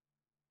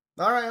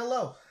All right,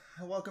 hello.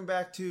 Welcome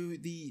back to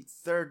the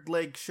Third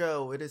Leg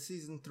Show. It is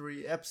season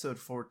 3, episode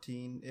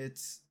 14.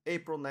 It's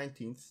April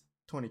 19th,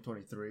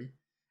 2023.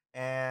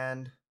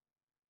 And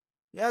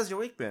yeah, how's your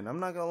week been? I'm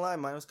not gonna lie,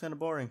 mine was kind of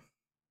boring.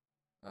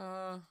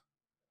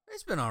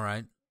 It's been all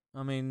right.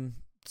 I mean,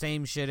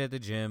 same shit at the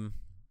gym.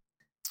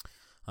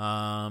 A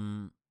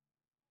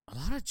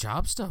lot of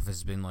job stuff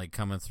has been like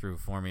coming through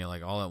for me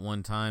like all at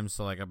one time.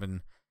 So like I've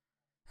been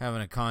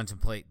having to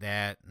contemplate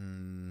that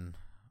and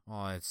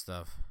all that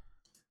stuff.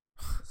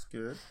 That's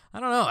good. I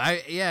don't know.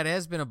 It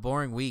has been a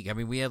boring week. I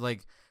mean, we had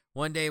like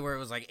one day where it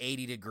was like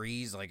 80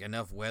 degrees, like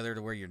enough weather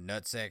to where your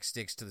nutsack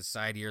sticks to the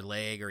side of your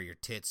leg or your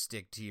tits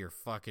stick to your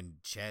fucking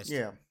chest.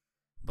 Yeah.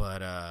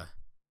 But I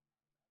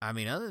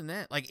mean, other than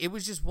that, like it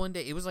was just one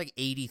day. It was like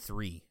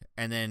 83,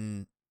 and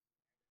then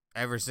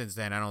ever since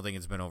then, I don't think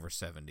it's been over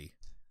 70.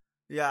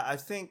 Yeah, I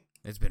think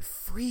It's been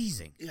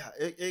freezing. yeah,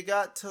 it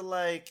got to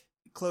like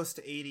close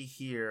to 80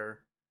 here,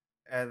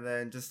 and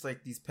then just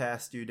like these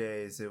past 2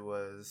 days, it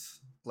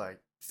was like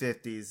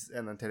 50s,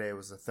 and then today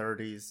was the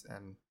 30s,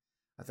 and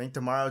I think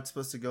tomorrow it's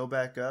supposed to go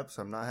back up,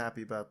 so I'm not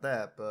happy about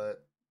that,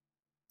 but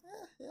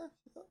yeah,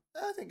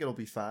 I think it'll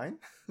be fine.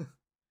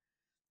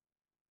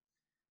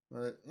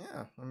 But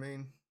yeah, I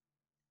mean,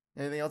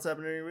 anything else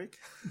happened in your week?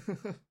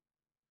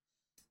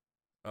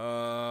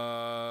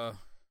 Not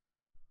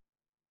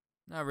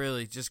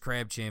really. Just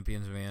crab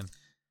champions, man.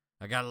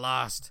 I got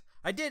lost.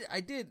 I did,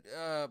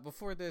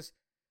 before this,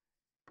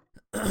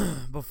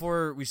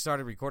 before we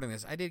started recording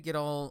this, I did get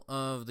all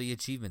of the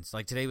achievements.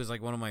 Like, today was,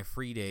 like, one of my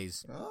free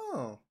days.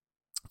 Oh.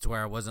 To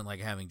where I wasn't,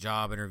 like, having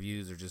job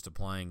interviews or just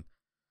applying.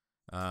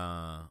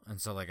 And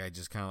so, like, I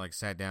just kind of, like,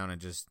 sat down and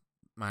just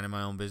minding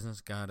my own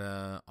business. Got,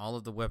 all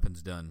of the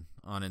weapons done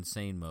on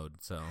insane mode.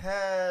 So,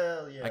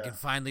 Hell yeah. I can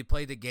finally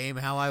play the game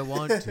how I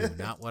want to,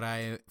 not what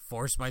I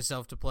force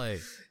myself to play.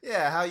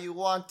 Yeah, how you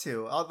want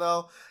to.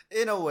 Although,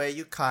 in a way,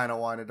 you kind of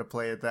wanted to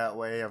play it that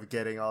way of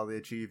getting all the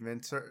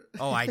achievements.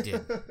 Oh, I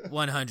did.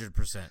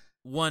 100%.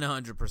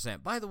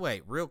 100%. By the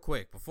way, real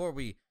quick, before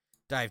we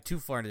dive too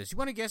far into this, you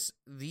want to guess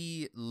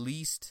the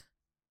least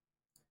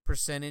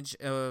percentage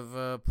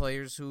of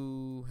players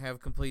who have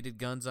completed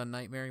guns on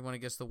Nightmare? You want to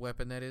guess the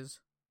weapon that is?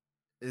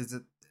 Is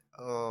it?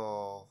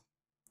 Oh.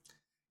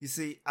 You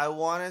see, I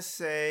want to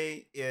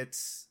say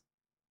it's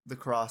the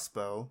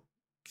crossbow,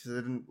 because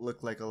it didn't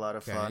look like a lot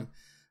of fun.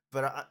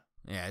 But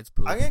yeah, it's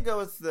poop. I'm going to go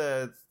with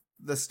the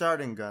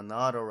starting gun, the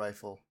auto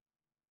rifle.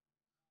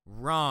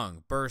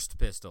 Wrong. Burst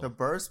pistol. The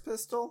burst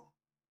pistol?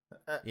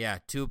 Yeah,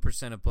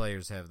 2% of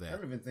players have I that.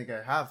 don't even think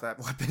I have that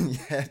weapon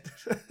yet.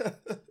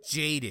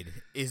 Jaded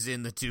is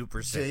in the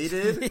 2%.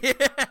 Jaded?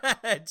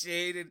 Yeah,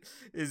 Jaded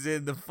is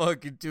in the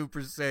fucking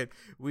 2%.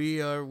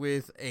 We are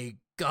with a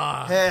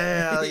god.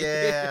 Hell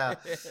yeah.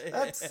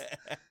 That's...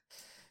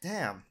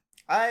 Damn.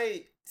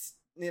 I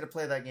need to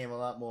play that game a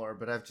lot more,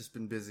 but I've just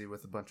been busy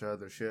with a bunch of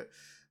other shit.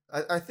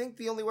 I think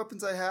the only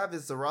weapons I have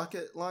is the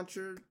rocket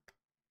launcher,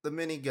 the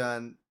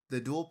minigun, the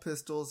dual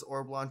pistols,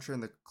 orb launcher,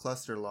 and the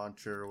cluster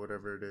launcher, or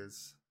whatever it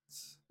is.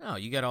 Oh,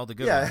 you got all the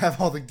good ones. ones. I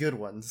have all the good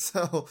ones.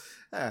 So,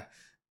 I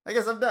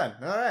guess I'm done.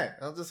 All right.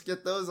 I'll just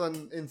get those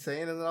on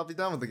Insane, and then I'll be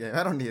done with the game.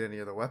 I don't need any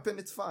other weapon.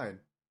 It's fine.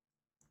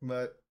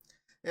 But,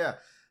 yeah.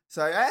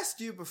 So I asked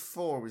you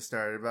before we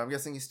started, but I'm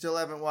guessing you still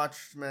haven't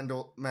watched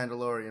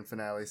Mandalorian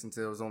finale since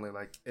it was only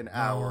like an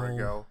hour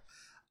ago.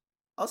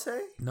 I'll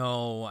say.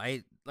 No,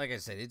 like I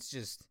said, it's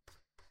just...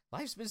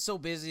 Life's been so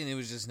busy, and it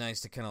was just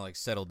nice to kind of like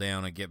settle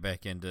down and get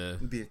back into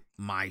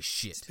my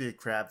shit. Just be a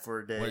crab for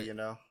a day, you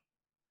know?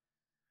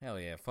 Hell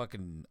yeah,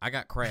 fucking, I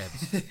got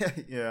crabs.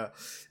 Yeah.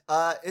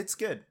 It's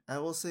good. I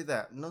will say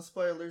that. No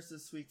spoilers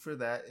this week for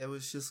that. It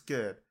was just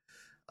good.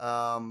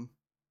 A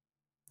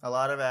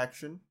lot of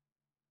action.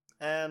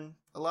 And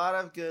a lot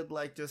of good,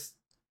 like, just...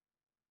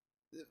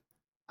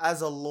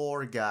 As a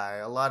lore guy,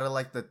 a lot of,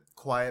 like, the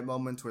quiet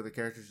moments where the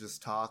characters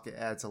just talk, it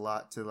adds a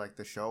lot to, like,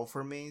 the show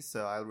for me,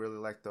 so I really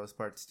like those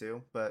parts,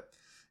 too, but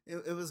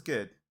it was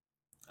good.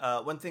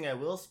 One thing I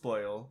will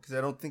spoil, because I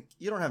don't think...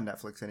 You don't have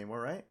Netflix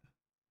anymore, right?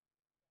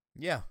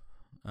 Yeah.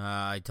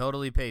 I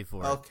totally paid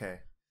for it. Okay.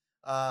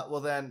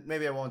 Well, then,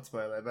 maybe I won't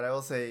spoil it, but I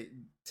will say,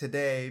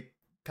 today,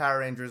 Power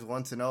Rangers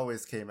Once and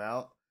Always came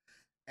out,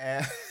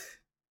 and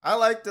I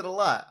liked it a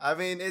lot. I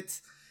mean,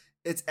 it's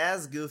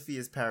as goofy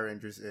as Power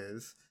Rangers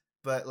is,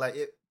 but, like,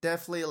 it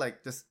definitely,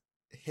 like, just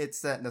hits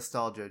that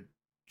nostalgia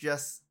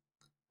just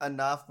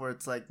enough where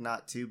it's, like,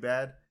 not too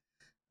bad.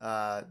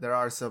 There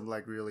are some,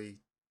 like, really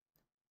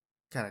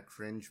kind of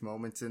cringe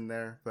moments in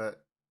there,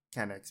 but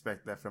kind of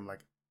expect that from,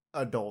 like,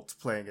 adults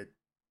playing a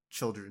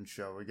children's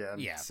show again.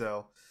 Yeah.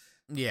 So,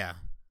 yeah.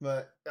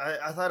 But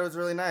I thought it was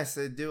really nice.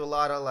 They do a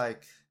lot of,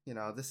 like, you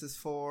know, this is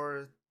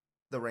for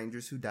the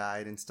Rangers who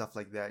died and stuff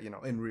like that, you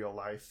know, in real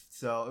life.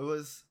 So it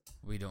was...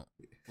 We don't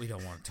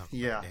want to talk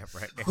about that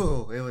right now.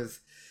 Ooh, it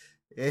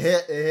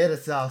hit a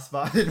soft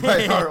spot in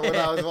my heart when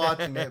I was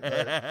watching it.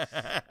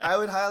 But I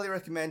would highly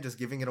recommend just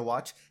giving it a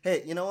watch.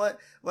 Hey, you know what?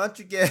 Why don't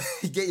you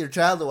get your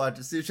child to watch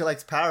it, see if she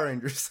likes Power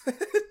Rangers.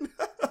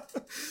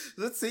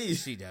 Let's see.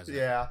 She does.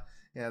 Yeah.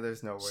 Yeah,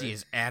 there's no way. She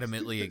is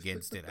adamantly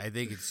against it. I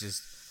think it's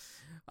just,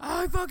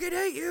 I fucking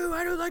hate you.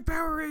 I don't like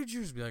Power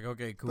Rangers. Be like,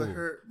 okay, cool.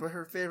 But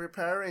her favorite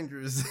Power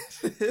Rangers,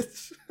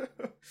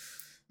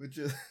 which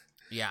is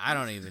yeah, I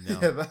don't even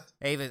know.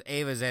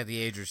 Ava's at the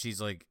age where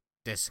she's like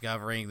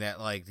discovering that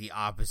like the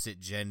opposite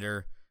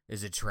gender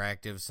is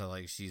attractive. So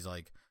like she's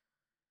like,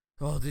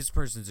 oh, this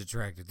person's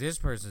attractive. This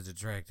person's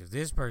attractive.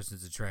 This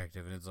person's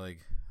attractive, and it's like,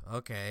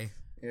 okay.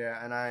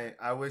 Yeah, and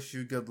I wish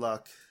you good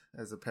luck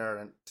as a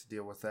parent to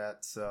deal with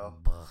that. So,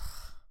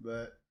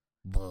 but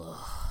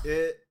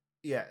it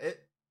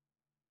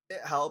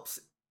helps.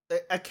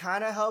 It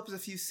kind of helps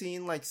if you've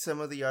seen like some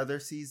of the other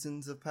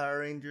seasons of Power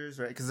Rangers,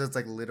 right? Because it's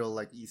like little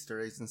like Easter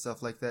eggs and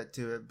stuff like that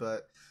to it.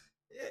 But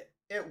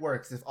it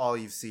works if all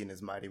you've seen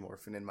is Mighty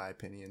Morphin, in my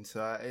opinion.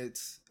 So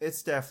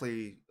it's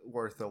definitely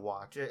worth a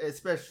watch,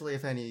 especially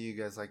if any of you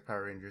guys like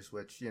Power Rangers.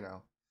 Which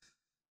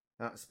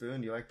Spoon,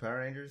 do you like Power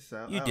Rangers?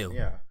 You do.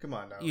 Yeah, come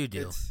on now. You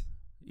do.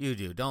 You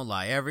do. Don't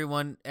lie.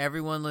 Everyone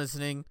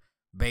listening,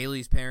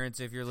 Bailey's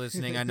parents, if you're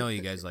listening, I know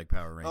you guys like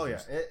Power Rangers. Oh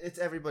yeah, it's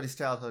everybody's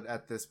childhood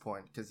at this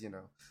point because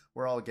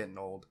we're all getting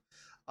old.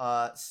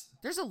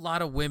 There's a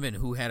lot of women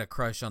who had a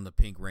crush on the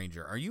Pink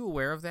Ranger. Are you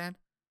aware of that?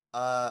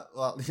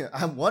 Well, yeah,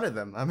 I'm one of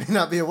them. I may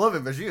not be a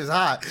woman, but she was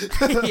hot.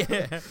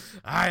 Yeah,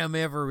 I am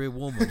every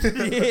woman.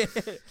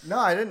 No,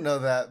 I didn't know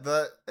that,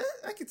 but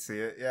I could see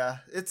it. Yeah,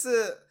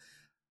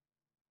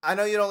 I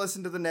know you don't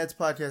listen to the Ned's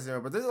podcast anymore,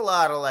 but there's a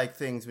lot of like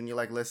things when you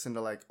like listen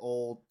to like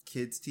old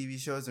kids TV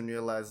shows and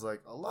realize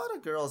like a lot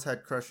of girls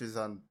had crushes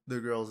on the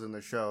girls in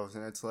the shows,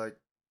 and it's like,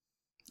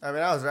 I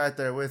mean, I was right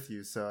there with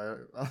you,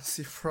 so I don't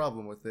see a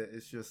problem with it.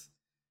 It's just,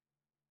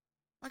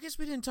 I guess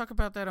we didn't talk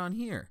about that on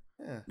here.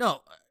 Yeah. No,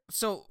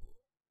 so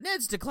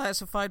Ned's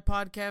Declassified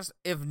podcast.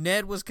 If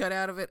Ned was cut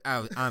out of it,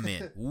 I'm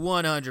in.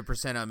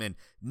 100% I'm in.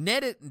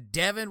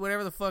 Devin,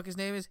 whatever the fuck his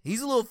name is,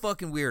 he's a little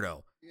fucking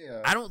weirdo.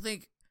 Yeah. I don't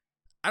think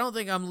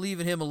I'm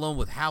leaving him alone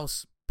with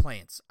house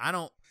plants.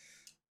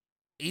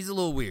 He's a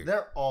little weird.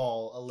 They're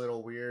all a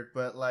little weird,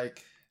 but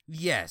like,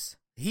 yes,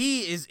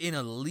 he is in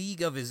a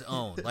league of his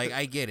own. Like,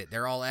 I get it.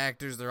 They're all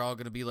actors. They're all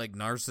going to be like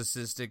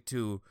narcissistic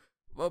to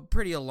a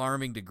pretty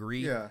alarming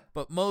degree. Yeah.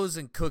 But Mose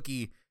and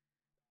Cookie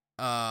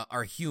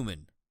are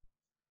human.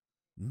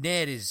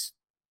 Ned is,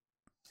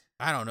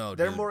 I don't know.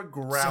 They're dude. more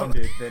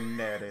grounded than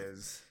Ned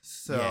is.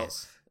 So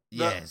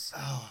yes.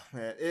 Oh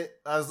man,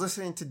 I was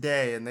listening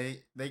today, and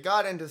they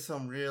got into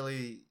some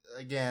really,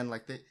 again,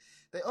 like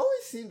they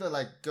always seem to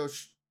like go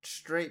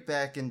straight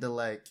back into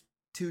like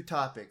two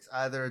topics.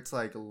 Either it's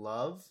like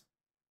love,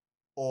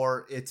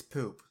 or it's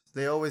poop.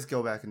 They always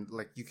go back and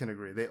like you can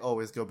agree. They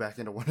always go back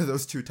into one of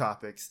those two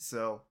topics.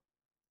 So,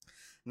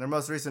 and their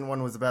most recent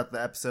one was about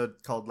the episode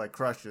called like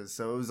crushes.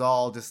 So it was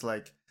all just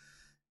like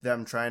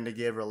them trying to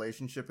give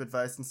relationship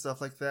advice and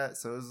stuff like that.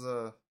 So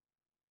it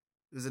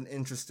was an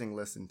interesting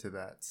listen to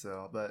that.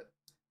 So, but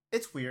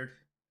it's weird.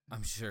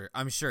 I'm sure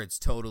it's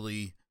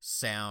totally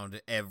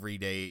sound,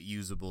 everyday,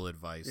 usable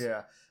advice.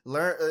 Yeah,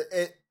 learn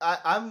it.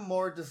 I'm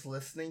more just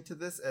listening to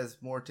this as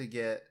more to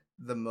get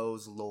the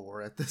Mose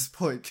lore at this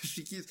point because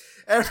she keeps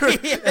every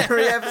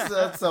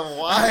episode some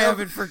wild. I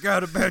haven't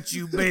forgot about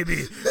you,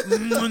 baby.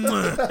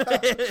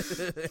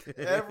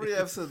 Every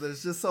episode,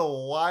 there's just a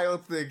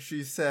wild thing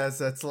she says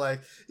that's like,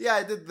 yeah,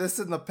 I did this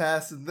in the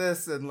past and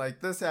this and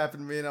like this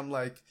happened to me, and I'm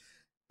like,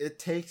 it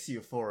takes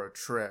you for a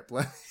trip.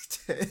 Like,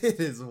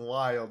 it is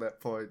wild at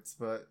points,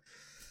 but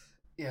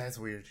yeah, it's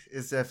weird.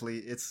 It's definitely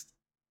it's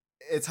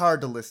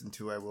hard to listen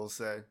to, I will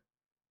say.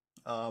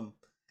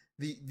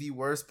 The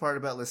worst part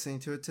about listening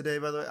to it today,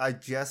 by the way, I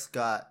just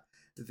got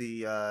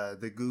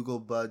the Google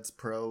Buds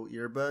Pro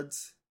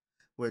earbuds,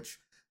 which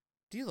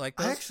do you like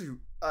those?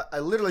 I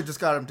literally just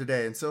got them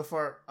today, and so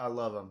far I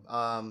love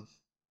them.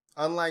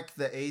 Unlike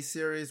the A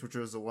series, which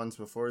was the ones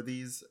before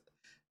these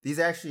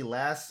actually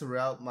last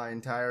throughout my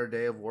entire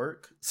day of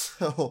work,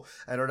 so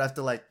I don't have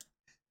to like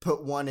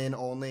put one in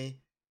only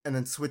and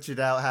then switch it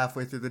out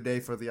halfway through the day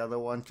for the other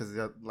one because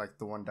like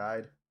the one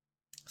died.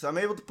 So I'm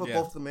able to put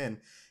both of them in,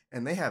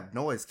 and they have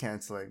noise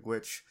canceling,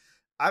 which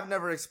I've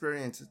never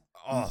experienced.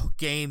 Oh,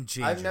 game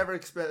changer! I've never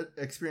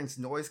experienced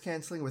noise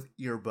canceling with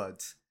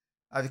earbuds.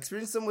 I've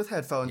experienced them with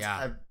headphones. Yeah.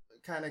 I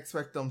kind of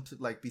expect them to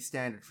like be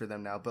standard for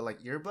them now, but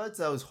like earbuds,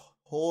 that was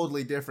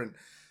totally different.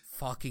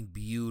 Fucking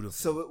beautiful.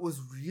 So it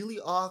was really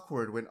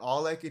awkward when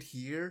all I could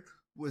hear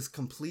was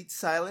complete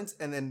silence,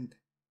 and then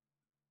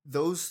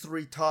those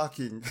three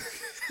talking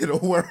in a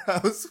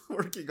warehouse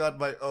working on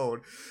my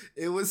own.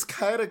 It was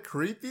kind of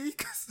creepy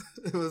because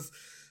it was.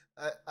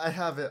 I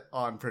have it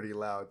on pretty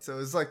loud, so it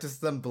was like just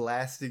them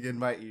blasting in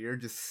my ear,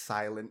 just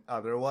silent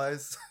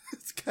otherwise.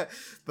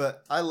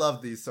 But I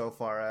love these so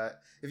far.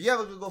 If you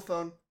have a Google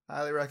phone,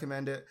 highly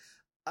recommend it.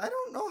 I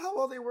don't know how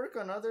well they work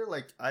on other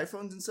like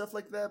iPhones and stuff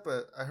like that,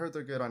 but I heard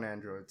they're good on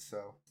Android.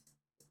 So,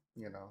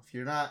 if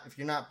you're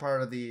not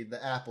part of the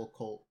Apple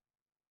cult,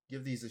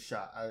 give these a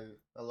shot.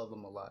 I love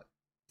them a lot.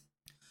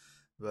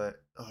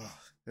 But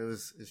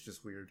it's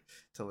just weird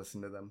to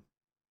listen to them.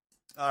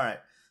 All right.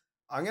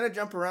 I'm going to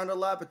jump around a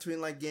lot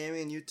between like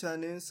gaming and Utah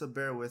news, so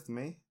bear with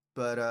me.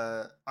 But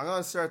I'm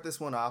going to start this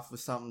one off with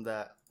something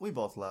that we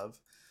both love,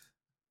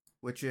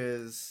 which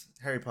is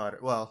Harry Potter.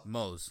 Well,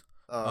 Moe's.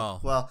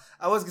 Well,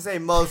 I was going to say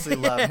mostly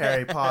love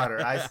Harry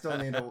Potter. I still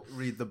need to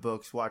read the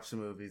books, watch the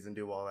movies, and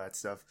do all that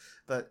stuff.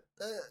 But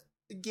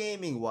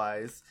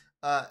gaming-wise,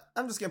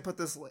 I'm just going to put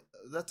this...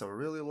 That's a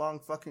really long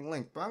fucking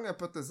link, but I'm going to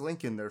put this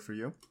link in there for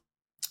you.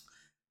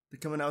 They're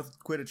coming out with a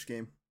Quidditch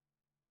game.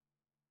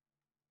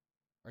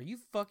 Are you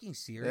fucking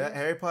serious? Yeah,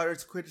 Harry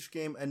Potter's Quidditch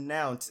game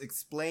announced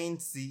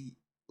explains the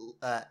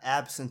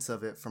absence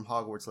of it from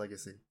Hogwarts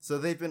Legacy. So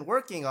they've been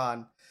working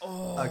on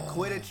a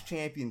Quidditch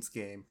Champions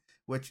game,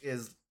 which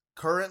is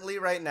currently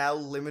right now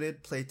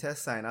limited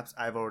playtest signups.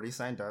 I've already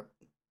signed up.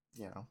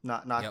 You know,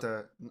 not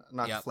to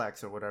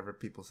flex or whatever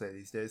people say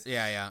these days.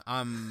 Yeah.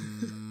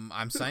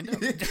 I'm signed up.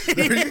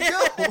 There you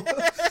go.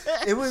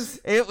 It was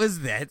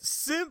that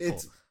simple.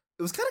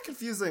 It was kind of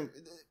confusing.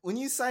 When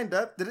you signed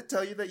up, did it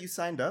tell you that you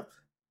signed up?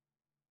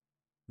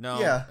 No,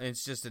 yeah.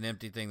 It's just an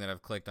empty thing that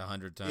I've clicked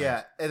 100 times.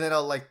 Yeah, and then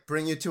it'll like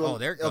bring you to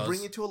it'll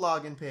bring you to a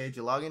login page.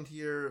 You log into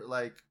your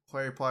like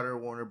Harry Potter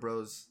Warner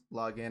Bros.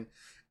 Login,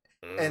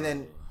 and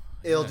then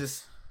it'll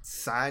just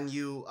sign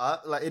you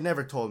up. Like it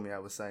never told me I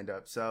was signed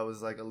up, so I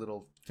was like a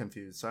little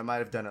confused. So I might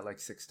have done it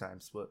like 6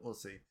 times, but we'll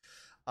see.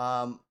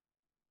 I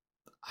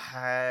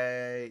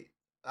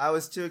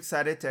was too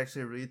excited to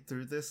actually read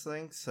through this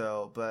thing.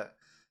 So, but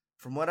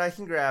from what I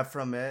can grab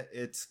from it,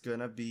 it's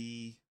gonna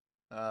be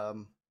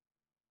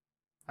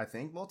I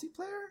think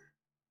multiplayer.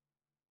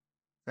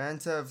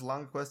 Fans have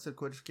long requested a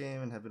Quidditch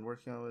game and have been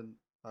working on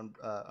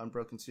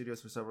Unbroken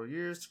Studios for several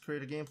years to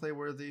create a gameplay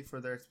worthy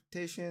for their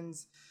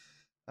expectations.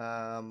 We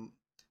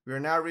are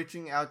now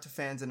reaching out to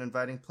fans and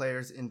inviting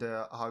players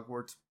into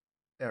Hogwarts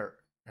or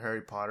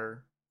Harry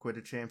Potter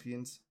Quidditch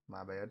Champions.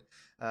 My bad.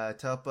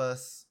 To help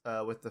us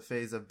with the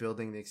phase of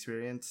building the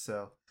experience.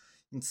 So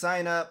you can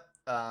sign up.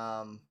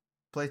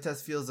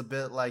 Playtest feels a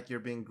bit like you're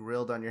being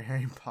grilled on your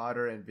Harry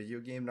Potter and video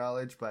game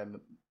knowledge by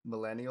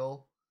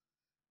millennial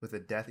with a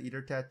Death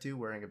Eater tattoo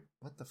wearing a...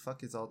 What the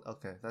fuck is all...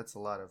 Okay, that's a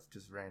lot of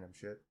just random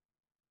shit.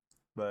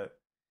 But,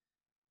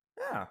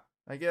 yeah,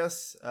 I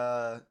guess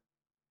I'll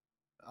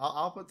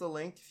put the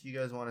link if you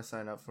guys want to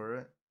sign up for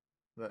it.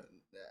 But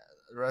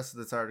the rest of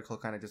this article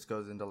kind of just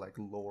goes into, like,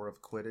 lore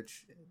of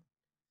Quidditch.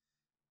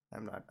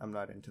 I'm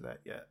not into that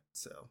yet,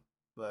 so...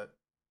 But,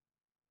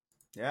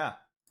 yeah.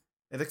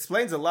 It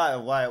explains a lot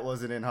of why it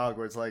wasn't in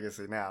Hogwarts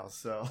Legacy now,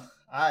 so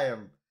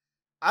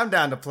I'm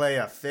down to play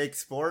a fake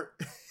sport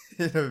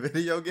in a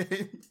video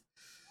game.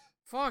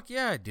 Fuck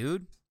yeah,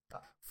 dude.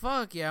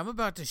 Fuck yeah, I'm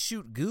about to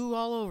shoot goo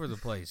all over the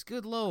place.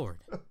 Good lord.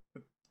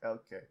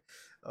 Okay.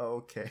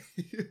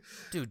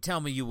 Dude, tell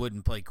me you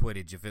wouldn't play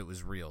Quidditch if it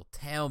was real.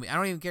 Tell me. I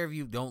don't even care if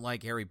you don't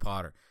like Harry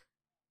Potter.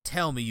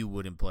 Tell me you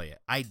wouldn't play it.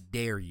 I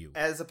dare you.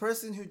 As a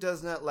person who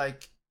does not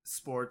like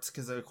sports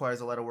because it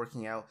requires a lot of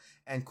working out,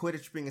 and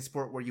Quidditch being a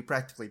sport where you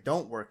practically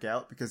don't work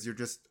out because you're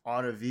just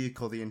on a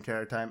vehicle the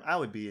entire time, I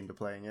would be into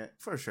playing it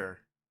for sure.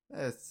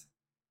 That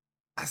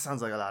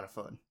sounds like a lot of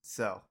fun.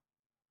 So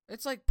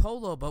it's like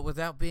polo but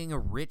without being a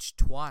rich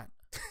twat.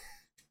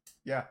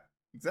 Yeah,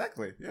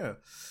 exactly. Yeah.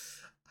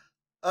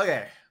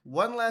 Okay,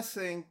 one last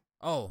thing.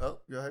 Oh,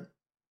 go ahead.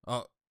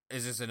 Oh,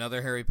 is this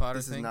another Harry Potter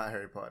thing? This is not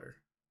Harry Potter.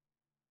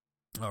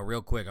 Oh,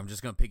 real quick, I'm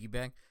just gonna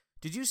piggyback.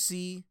 Did you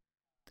see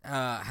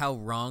how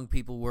wrong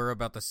people were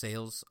about the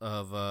sales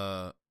of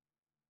the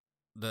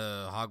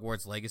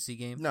Hogwarts Legacy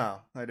game?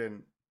 No, I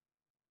didn't.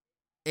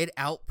 It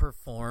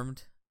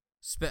outperformed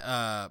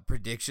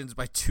predictions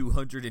by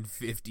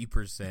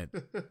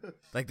 250%.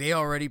 Like, they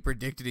already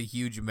predicted a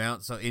huge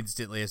amount, so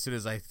instantly, as soon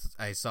as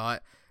I saw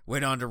it,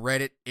 went on to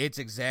Reddit, it's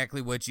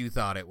exactly what you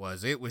thought it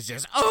was. It was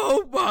just,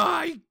 oh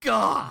my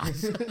god!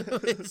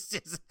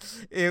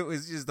 It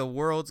was just the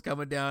world's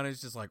coming down.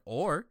 It's just like,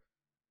 or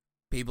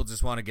people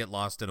just want to get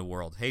lost in a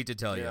world. Hate to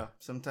tell you. Yeah,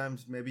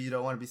 sometimes maybe you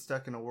don't want to be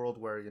stuck in a world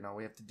where,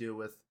 we have to deal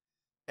with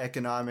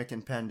economic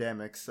and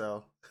pandemics,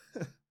 so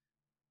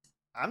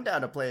I'm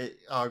down to play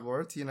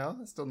Hogwarts,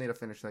 I still need to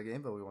finish that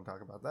game, but we won't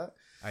talk about that.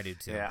 I do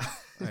too. Yeah.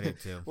 I do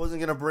too. Wasn't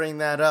going to bring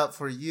that up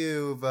for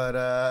you, but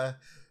I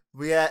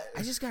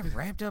just got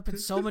wrapped up in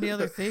so many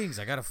other things.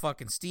 I got a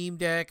fucking Steam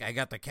Deck. I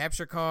got the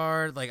capture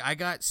card. Like, I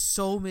got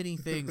so many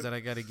things that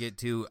I got to get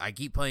to. I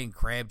keep playing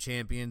Crab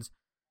Champions.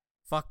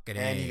 Fucking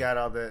and you got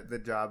all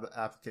the job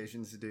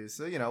applications to do,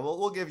 so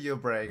we'll give you a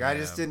break. Yeah. I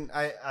just didn't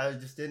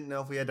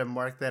know if we had to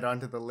mark that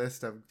onto the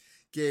list of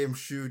games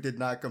Shu did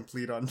not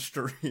complete on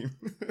stream.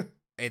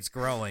 It's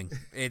growing.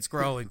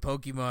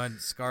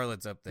 Pokemon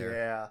Scarlet's up there.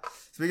 Yeah.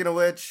 Speaking of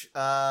which,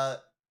 I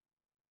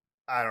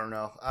don't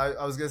know.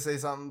 I was gonna say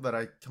something, but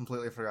I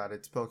completely forgot.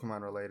 It's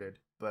Pokemon related,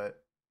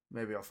 but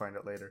maybe I'll find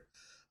it later.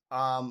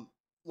 One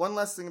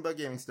last thing about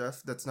gaming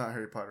stuff that's not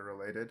Harry Potter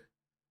related.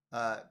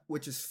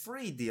 Which is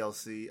free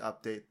DLC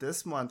update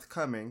this month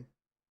coming.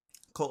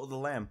 Cult of the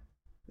Lamb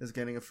is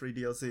getting a free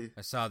DLC.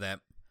 I saw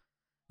that.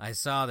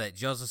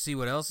 Did you also see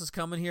what else is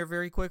coming here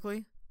very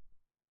quickly?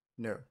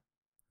 No.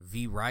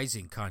 V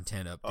Rising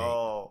content update.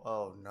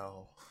 Oh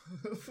no.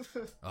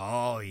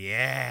 Oh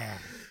yeah.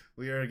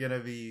 We are gonna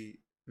be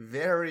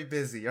very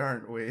busy,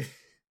 aren't we?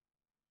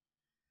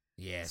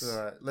 Yes.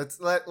 So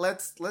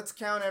let's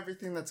count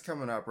everything that's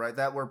coming up, right?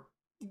 That we're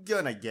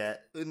gonna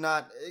get.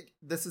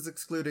 This is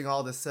excluding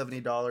all the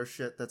 $70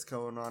 shit that's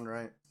going on,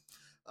 right?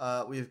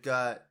 We've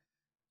got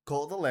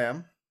Cult of the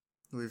Lamb.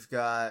 We've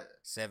got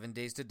 7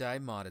 Days to Die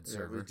modded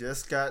server. We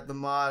just got the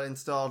mod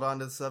installed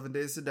onto the 7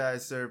 Days to Die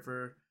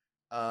server.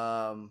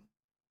 Now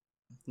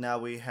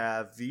we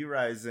have V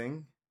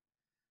Rising.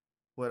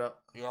 What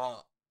up? Yeah.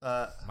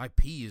 My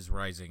pee is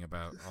rising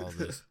about all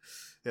this.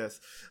 Yes.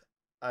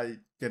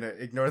 I'm gonna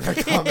ignore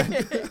that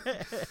comment.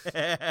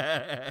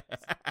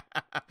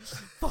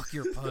 Fuck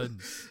your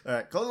puns.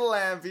 Alright, Cult of the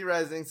Lamb, V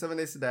Rising, 7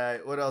 Days to Die.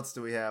 What else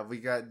do we have? We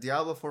got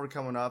Diablo 4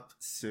 coming up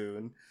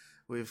soon.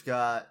 We've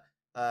got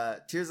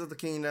Tears of the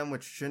Kingdom,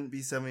 which shouldn't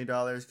be $70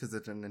 because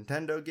it's a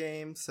Nintendo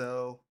game,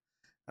 so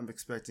I'm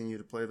expecting you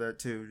to play that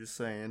too, just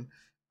saying.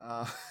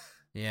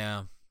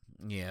 Yeah.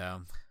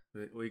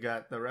 We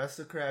got the rest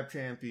of Crab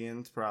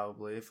Champions,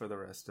 probably, for the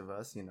rest of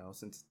us,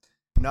 since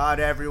not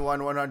everyone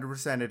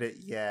 100%ed it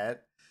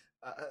yet.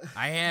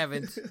 I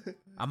haven't.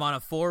 I'm on a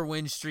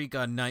 4-win streak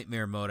on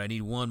Nightmare mode. I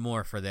need one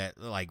more for that,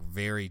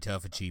 very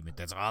tough achievement.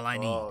 That's all I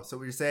need. Oh, so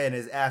what you're saying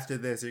is after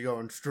this, you're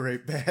going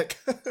straight back.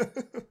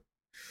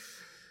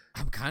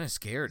 I'm kind of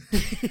scared.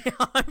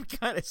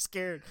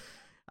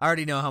 I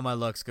already know how my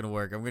luck's going to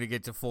work. I'm going to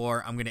get to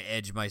 4. I'm going to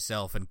edge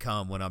myself and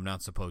come when I'm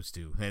not supposed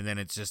to. And then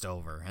it's just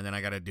over. And then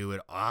I got to do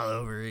it all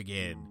over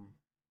again.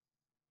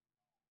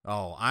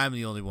 Oh, I'm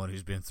the only one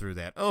who's been through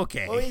that.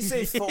 Okay. Well, you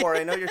say 4.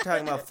 I know you're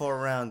talking about 4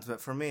 rounds,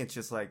 but for me, it's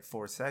just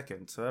 4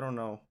 seconds. So I don't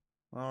know.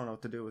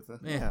 what to do with it.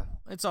 Yeah.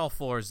 It's all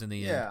 4s in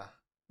the end.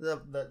 Yeah.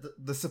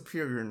 The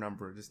superior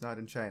number, just not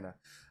in China.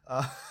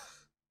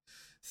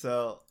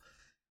 So,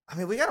 I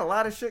mean, we got a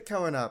lot of shit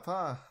coming up,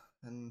 huh?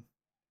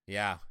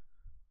 Yeah.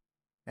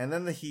 And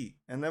then the heat.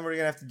 And then we're going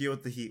to have to deal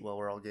with the heat while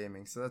we're all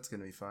gaming. So that's going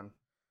to be fun.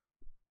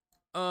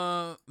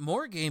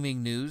 More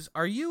gaming news.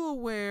 Are you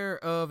aware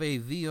of a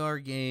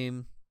VR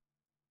game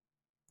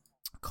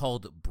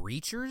called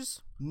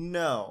Breachers?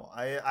 No.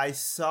 I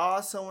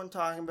saw someone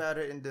talking about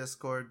it in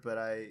Discord, but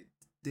I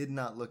did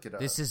not look it up.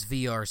 This is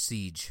VR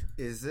Siege.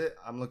 Is it?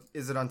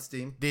 Is it on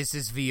Steam? This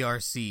is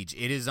VR Siege.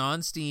 It is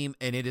on Steam,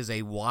 and it is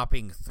a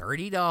whopping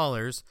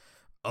 $30.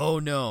 Oh,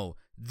 no.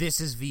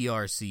 This is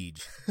VR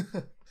Siege.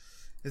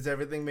 Is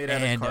everything made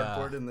out of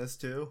cardboard in this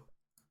too?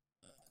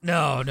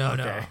 No.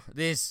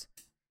 This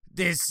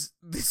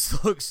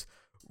looks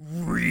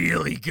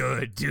really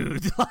good,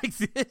 dude.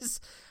 This,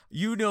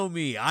 you know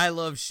me. I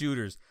love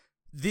shooters.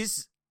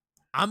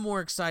 I'm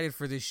more excited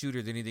for this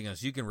shooter than anything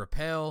else. You can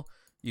rappel.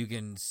 You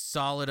can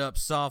solid up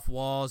soft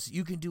walls.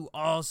 You can do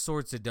all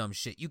sorts of dumb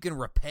shit. You can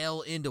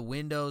rappel into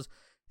windows.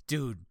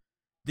 Dude,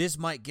 this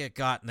might get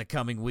got in the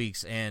coming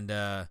weeks, and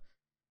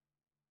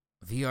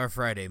VR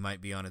Friday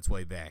might be on its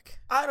way back.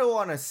 I don't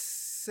want to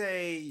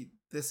say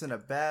this in a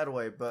bad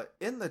way, but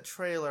in the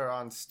trailer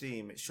on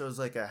Steam, it shows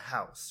a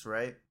house,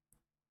 right?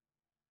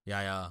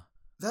 Yeah.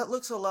 That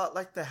looks a lot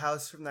like the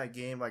house from that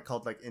game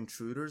called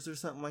Intruders or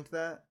something like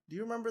that. Do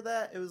you remember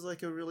that? It was a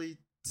really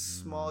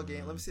small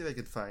game. Let me see if I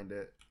can find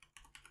it.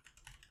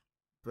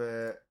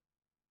 But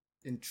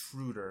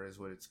Intruder is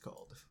what it's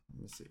called.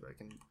 Let me see if I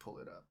can pull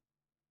it up.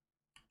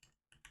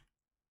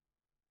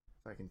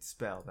 If I can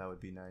spell, that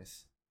would be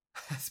nice.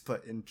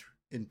 But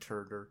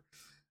Intruder.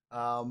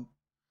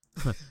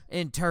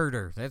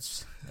 Intruder.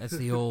 That's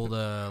the old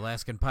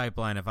Alaskan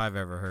pipeline if I've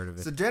ever heard of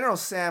it. So General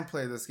Sam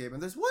played this game,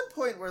 and there's one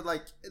point where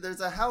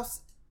there's a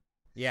house.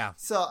 Yeah.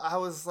 So I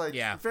was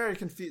very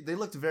confused. They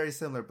looked very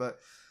similar, but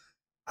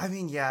I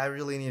mean, I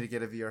really need to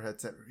get a VR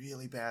headset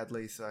really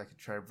badly so I could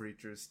try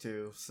Breachers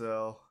too.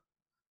 So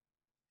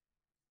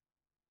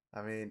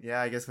I mean,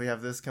 I guess we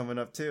have this coming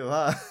up too,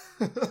 huh?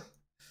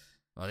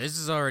 Well, this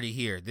is already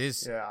here.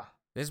 This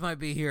might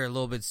be here a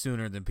little bit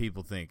sooner than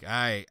people think.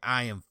 I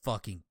am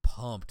fucking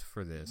pumped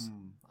for this.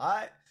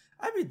 I'd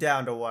be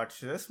down to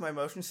watch this. My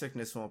motion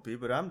sickness won't be,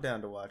 but I'm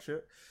down to watch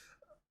it.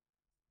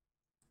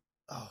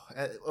 Oh,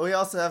 we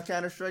also have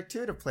Counter-Strike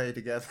 2 to play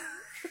together.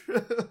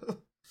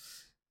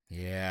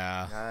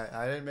 Yeah.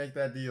 I didn't make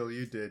that deal.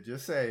 You did.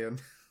 Just saying.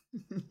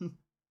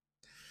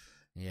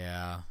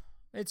 Yeah.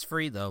 It's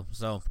free, though,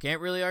 so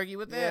can't really argue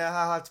with that. Yeah,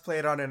 I'll have to play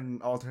it on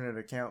an alternate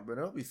account, but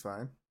it'll be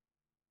fine.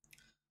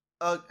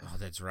 Oh,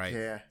 that's right.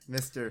 Yeah,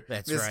 Mr.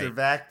 Right.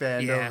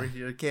 Vackband over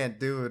here can't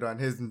do it on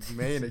his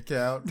main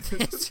account.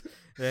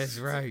 That's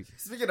right.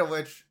 Speaking of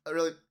which,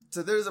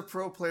 so there's a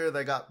pro player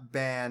that got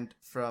banned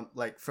from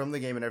the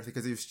game and everything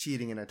because he was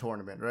cheating in a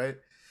tournament, right?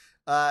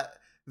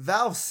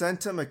 Valve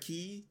sent him a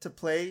key to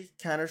play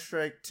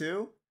Counter-Strike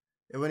 2,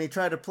 and when he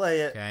tried to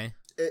play it,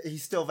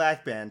 he's still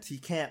Vackbanned. He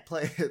can't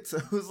play it, so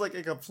it was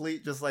a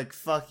complete just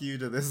fuck you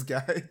to this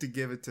guy to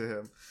give it to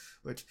him,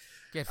 which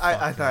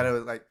I thought it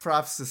was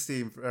props to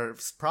Steam or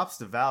props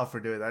to Valve for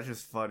doing that. That's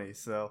just funny.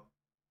 So,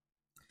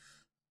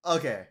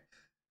 okay,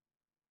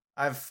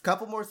 I have a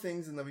couple more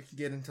things, and then we can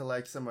get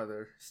into some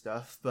other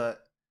stuff.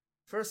 But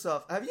first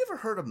off, have you ever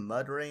heard of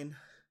Mud Rain?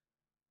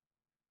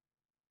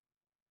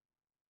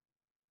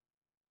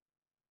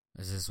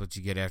 Is this what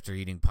you get after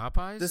eating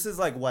Popeyes? This is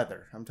like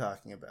weather I'm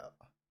talking about.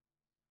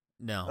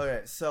 No.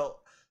 Okay, so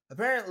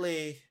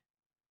apparently,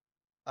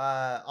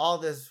 all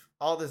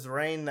this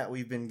rain that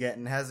we've been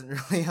getting hasn't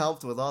really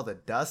helped with all the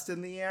dust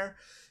in the air.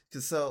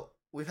 So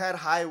we've had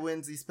high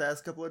winds these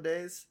past couple of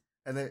days,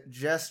 and it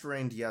just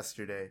rained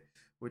yesterday,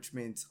 which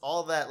means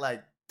all that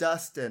like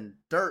dust and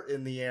dirt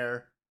in the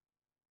air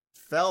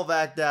fell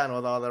back down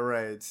with all the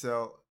rain.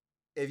 So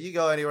if you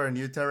go anywhere in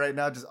Utah right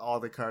now, just all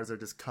the cars are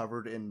just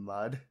covered in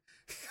mud.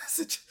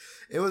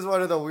 It was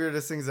one of the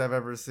weirdest things I've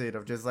ever seen,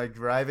 of just like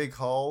driving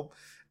home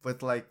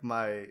with like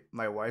my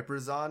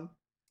wipers on,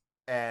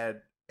 and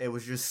it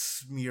was just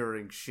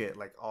smearing shit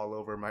like all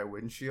over my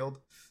windshield.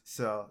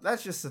 So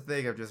that's just the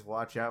thing of just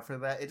watch out for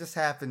that. It just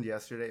happened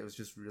yesterday. It was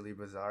just really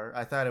bizarre.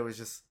 I thought it was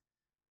just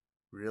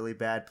really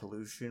bad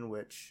pollution,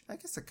 which I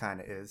guess it kind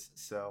of is.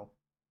 So,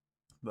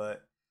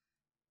 but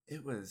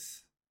it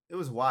was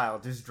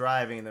wild just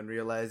driving and then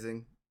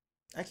realizing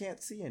I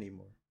can't see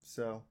anymore.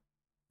 So,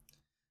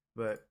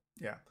 but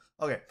yeah.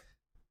 Okay.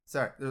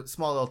 Sorry,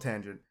 small little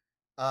tangent.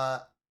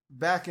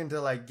 Back into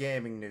like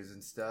gaming news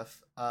and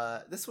stuff.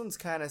 This one's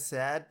kind of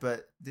sad,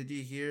 but did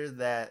you hear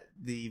that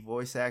the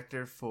voice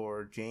actor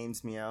for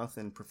James Meowth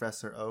and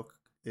Professor Oak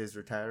is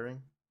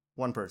retiring?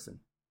 One person.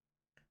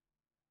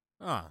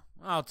 Oh,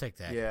 I'll take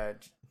that. Yeah.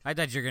 I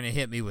thought you were gonna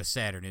hit me with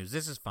sadder news.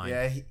 This is fine.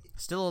 Yeah,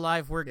 still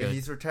alive. We're good.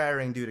 He's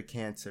retiring due to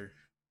cancer.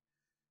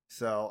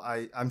 So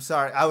I'm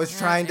sorry. I was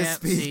trying to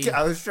speak.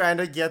 I was trying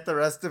to get the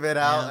rest of it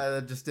out, and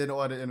I just didn't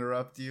want to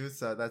interrupt you.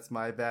 So that's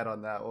my bad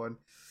on that one.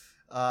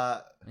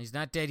 He's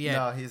not dead yet.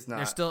 No, he's not.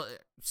 There's still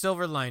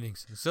silver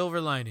linings. Silver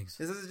linings.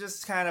 This is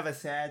just kind of a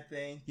sad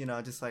thing,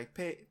 just like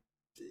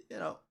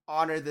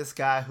honor this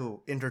guy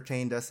who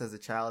entertained us as a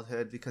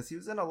childhood, because he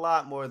was in a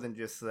lot more than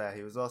just that.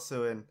 He was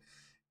also in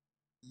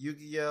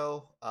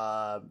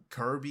Yu-Gi-Oh,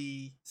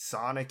 Kirby,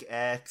 Sonic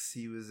X.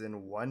 He was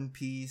in One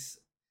Piece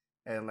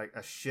and like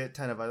a shit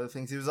ton of other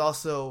things. He was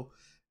also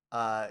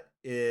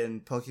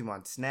in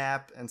Pokemon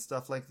Snap and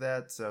stuff like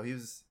that. So he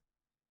was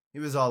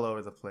all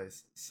over the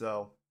place.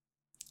 So,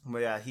 but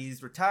yeah,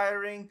 he's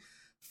retiring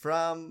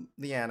from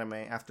the anime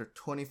after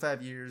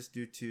 25 years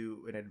due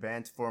to an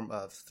advanced form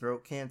of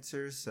throat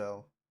cancer.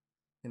 So,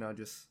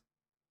 just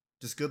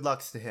good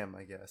lucks to him,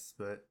 I guess.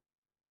 But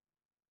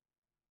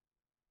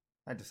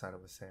I just thought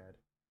it was sad.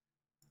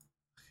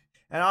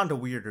 And on to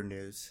weirder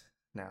news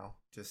now,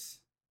 just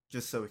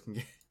so we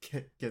can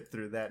get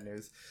through that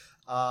news.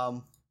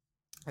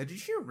 Did you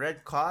hear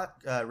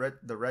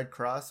the Red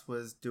Cross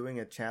was doing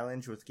a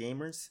challenge with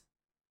gamers?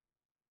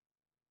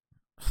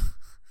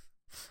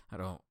 I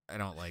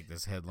don't like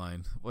this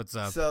headline. What's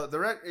up? So what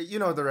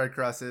the Red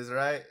Cross is,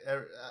 right?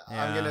 Yeah.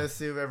 I'm gonna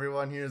assume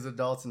everyone here is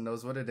adults and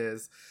knows what it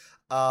is.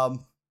 So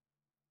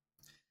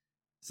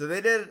they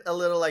did a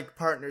little like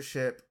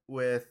partnership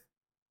with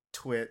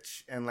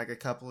Twitch and like a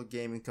couple of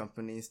gaming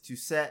companies to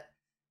set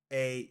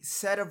a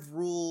set of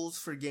rules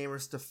for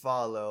gamers to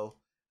follow.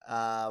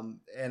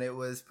 And it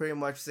was pretty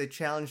much they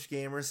challenged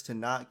gamers to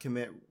not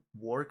commit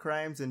war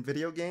crimes in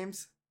video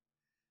games,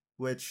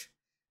 which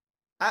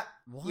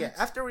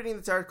after reading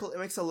this article, it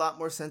makes a lot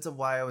more sense of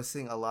why I was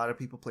seeing a lot of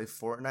people play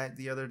Fortnite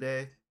the other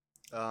day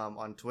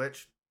on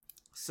Twitch.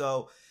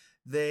 So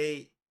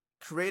they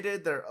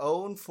created their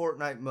own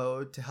Fortnite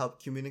mode to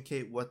help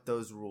communicate what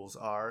those rules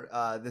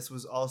are. This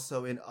was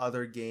also in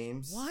other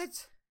games.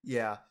 What?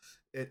 Yeah,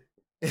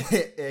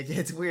 it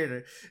gets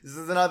weirder. This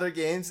is in other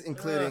games,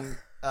 including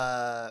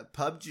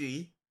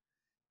PUBG.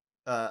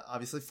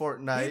 Obviously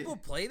Fortnite. People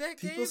play that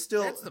game?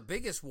 Still, that's the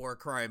biggest war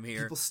crime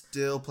here. People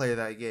still play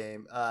that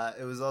game.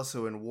 It was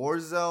also in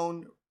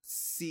Warzone,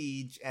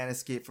 Siege, and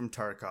Escape from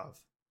Tarkov.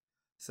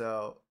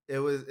 So it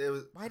was.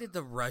 Why did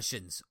the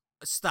Russians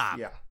stop?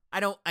 Yeah.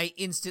 I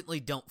instantly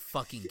don't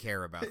fucking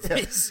care about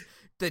this.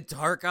 The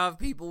Tarkov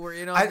people were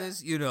in on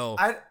this.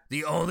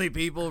 The only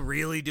people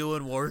really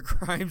doing war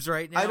crimes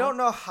right now. I don't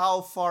know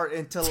how far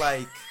into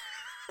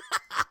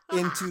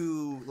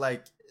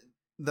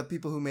the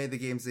people who made the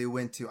games they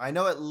went to. I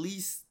know at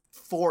least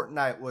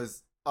Fortnite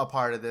was a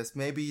part of this.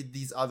 Maybe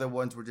these other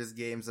ones were just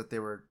games that they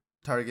were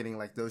targeting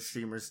like those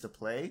streamers to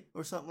play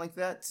or something like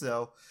that.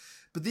 So,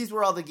 but these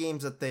were all the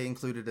games that they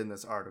included in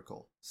this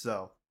article.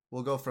 So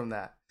we'll go from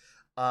that.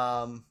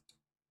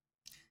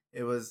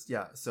 It was,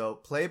 so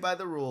play by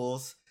the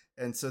rules.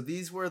 And so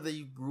these were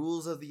the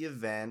rules of the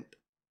event.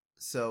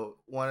 So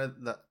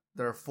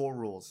there are 4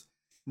 rules.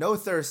 No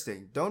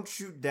thirsting. Don't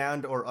shoot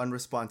downed or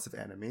unresponsive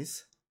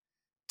enemies.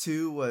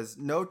 2 was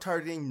no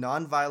targeting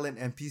non-violent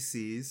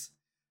NPCs.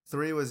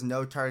 3 was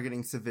no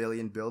targeting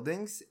civilian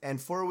buildings. And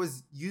 4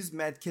 was use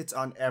medkits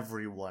on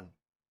everyone.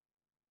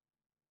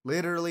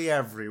 Literally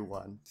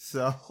everyone.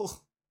 So,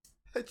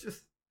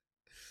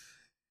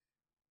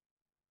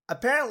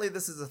 apparently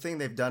this is a thing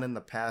they've done in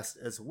the past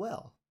as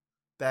well.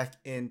 Back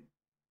in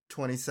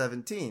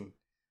 2017,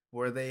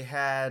 where they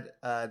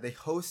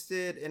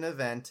hosted an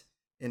event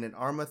in an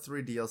Arma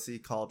 3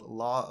 DLC called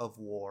Law of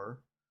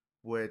War,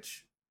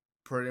 which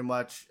pretty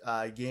much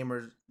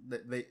gamers,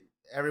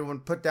 everyone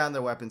put down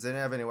their weapons. They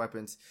didn't have any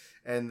weapons,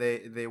 and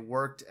they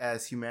worked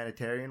as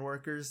humanitarian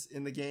workers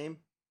in the game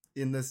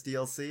in this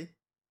DLC.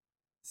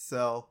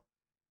 So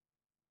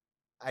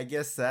I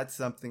guess that's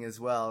something as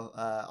well.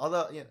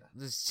 Although,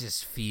 this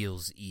just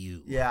feels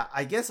you. Yeah,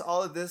 I guess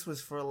all of this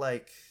was for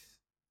like.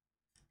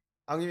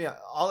 I'm giving you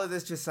all of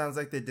this. Just sounds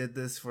like they did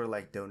this for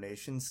like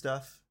donation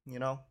stuff,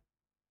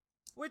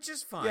 Which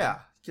is fine. Yeah,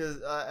 because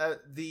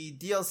the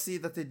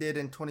DLC that they did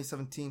in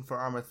 2017 for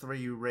Arma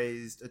 3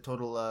 raised a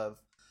total of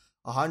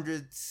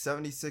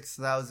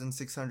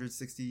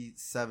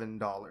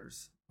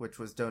 $176,667, which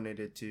was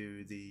donated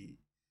to the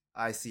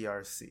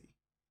ICRC.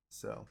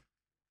 So,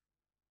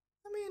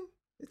 I mean,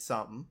 it's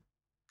something.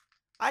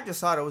 I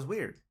just thought it was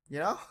weird,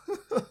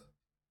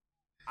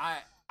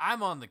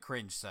 I'm on the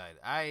cringe side.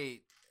 I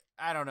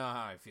don't know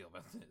how I feel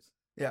about this.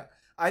 Yeah,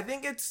 I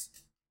think it's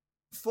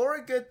for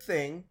a good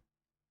thing,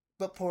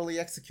 but poorly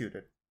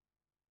executed.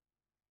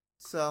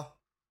 So,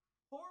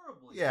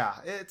 horribly. Yeah,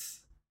 it's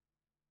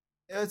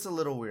a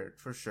little weird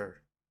for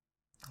sure.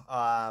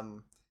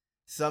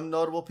 Some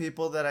notable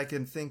people that I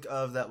can think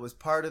of that was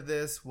part of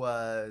this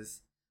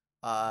was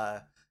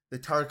the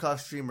Tarkov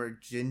streamer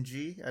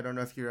Gingy. I don't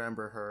know if you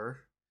remember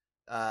her.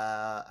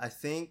 I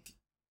think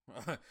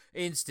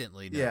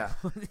instantly. No. Yeah.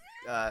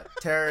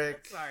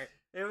 Tarek. Sorry,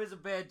 it was a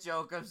bad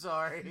joke. I'm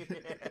sorry.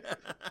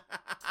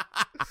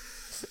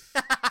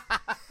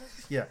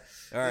 Yeah.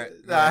 All right.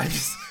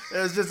 It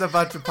was just a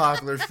bunch of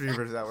popular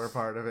streamers that were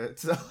part of it.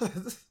 So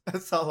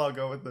that's all I'll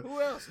go with.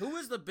 Who else? Who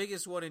was the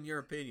biggest one in your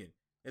opinion?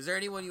 Is there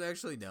anyone you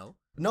actually know?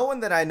 No one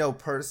that I know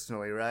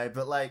personally, right?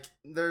 But like,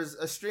 there's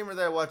a streamer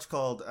that I watch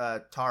called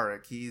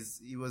Tarek. He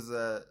was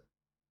a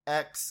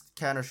ex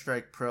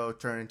Counter-Strike pro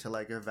turned into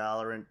like a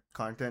Valorant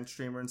content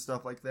streamer and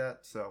stuff like that.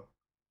 So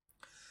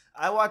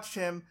I watched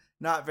him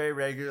not very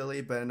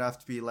regularly, but enough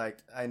to be like,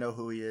 I know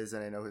who he is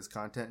and I know his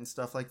content and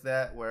stuff like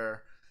that.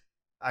 Where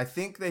I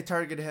think they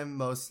target him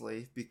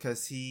mostly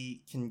because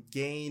he can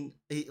gain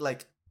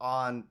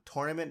on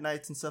tournament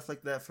nights and stuff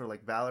like that for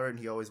like Valorant.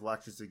 He always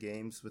watches the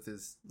games with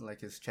his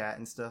chat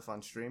and stuff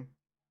on stream.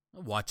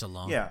 Watch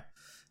along. Yeah.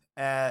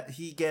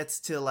 He gets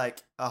to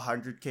like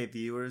 100K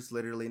viewers,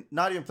 literally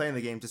not even playing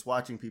the game, just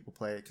watching people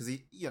play it because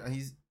he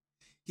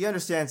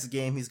understands the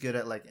game. He's good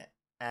at like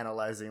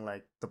analyzing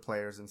like the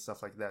players and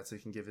stuff like that, so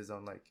he can give his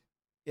own like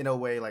in a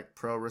way like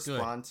pro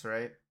response,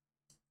 right?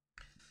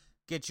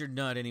 Get your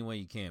nut any way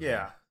you can. Yeah.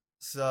 Man.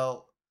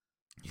 So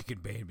you can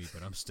ban me,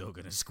 but I'm still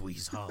gonna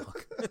squeeze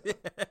hog.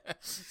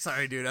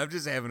 Sorry, dude. I'm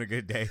just having a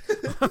good day.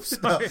 I'm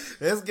sorry.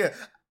 No, it's good.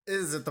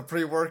 Is it the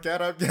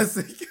pre-workout? I'm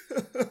guessing.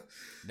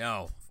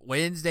 No,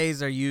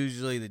 Wednesdays are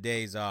usually the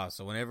days off.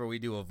 So whenever we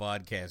do a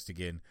vodcast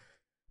again,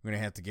 we're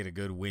gonna have to get a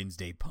good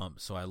Wednesday pump,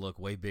 so I look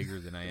way bigger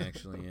than I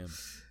actually am.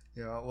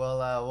 Yeah.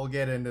 Well, we'll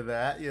get into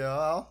that.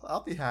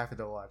 I'll be happy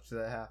to watch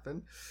that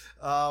happen.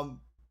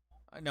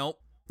 Nope.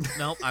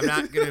 I'm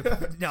not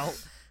gonna. No.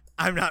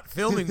 I'm not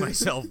filming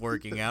myself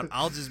working out.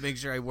 I'll just make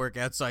sure I work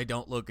out so I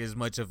don't look as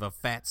much of a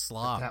fat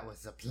slob. That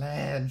was the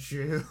plan,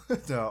 Shu.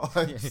 No.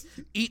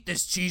 Eat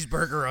this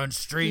cheeseburger on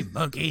stream,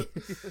 monkey.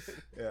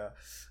 Yeah.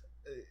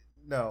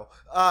 No.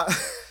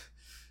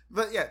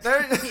 But yeah,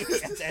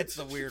 that's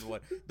the weird one.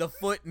 The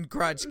foot and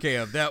crotch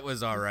cam, that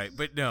was all right.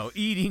 But no,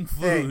 eating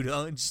food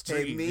on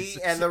stream. Hey, me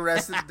and the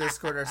rest of the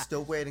Discord are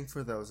still waiting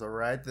for those, all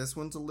right? This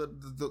one's a little...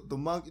 The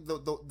monkey...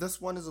 this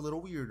one is a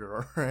little weirder,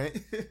 all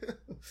right?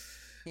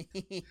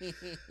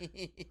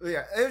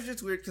 Yeah, it was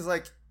just weird because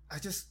like I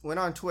just went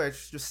on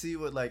Twitch to see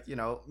what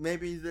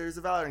maybe there's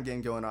a Valorant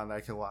game going on that I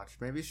can watch.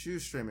 Maybe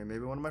Shu's streaming.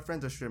 Maybe one of my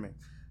friends are streaming.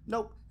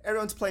 Nope,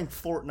 everyone's playing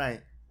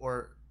Fortnite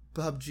or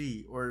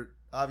PUBG, or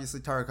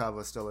obviously Tarkov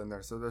was still in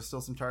there, so there's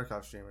still some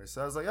Tarkov streamers.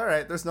 So I was like, all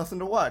right, there's nothing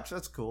to watch.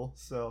 That's cool.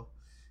 So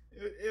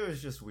it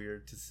was just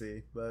weird to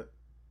see, but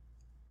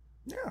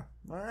yeah,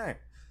 all right.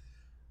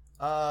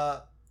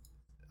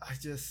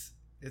 It's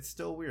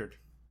still weird.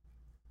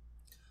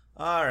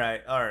 All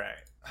right.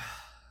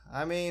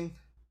 I mean,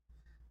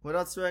 what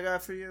else do I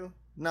got for you?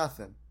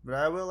 Nothing. But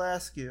I will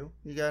ask you,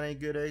 you got any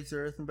good eggs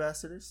or Earth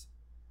ambassadors?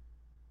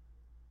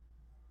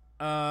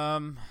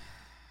 Why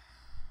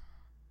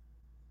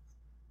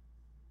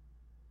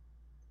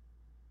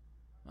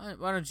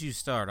don't you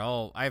start?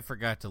 I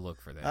forgot to look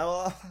for that.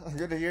 Well, I'm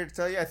good to hear to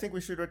tell you. I think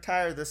we should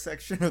retire this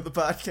section of the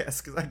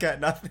podcast because I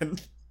got nothing.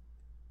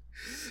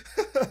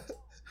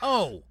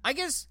 Oh, I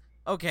guess...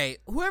 Okay,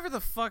 whoever the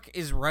fuck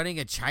is running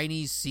a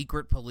Chinese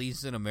secret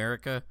police in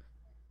America,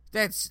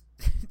 that's...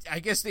 I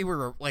guess they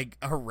were, like,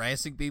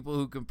 harassing people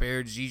who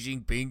compared Xi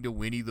Jinping to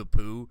Winnie the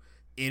Pooh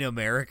in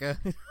America.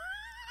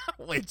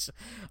 Which,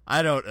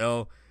 I don't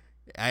know.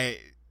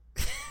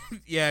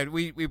 Yeah,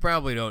 we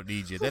probably don't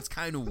need you. That's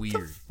kind of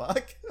weird.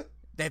 Fuck?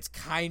 That's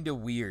kind of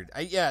weird.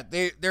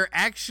 They're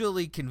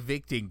actually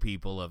convicting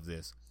people of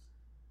this.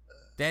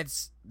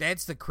 That's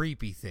the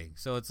creepy thing.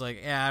 So it's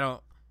like, yeah, I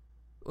don't...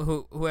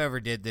 Whoever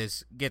did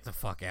this, get the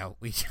fuck out.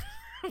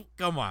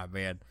 Come on,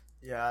 man.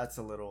 Yeah, that's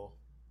a little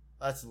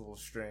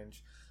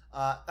strange.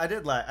 I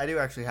do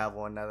actually have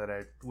one now that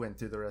I went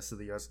through the rest of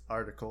the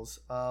articles.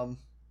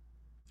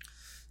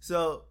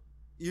 So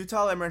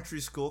Utah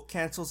Elementary School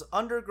cancels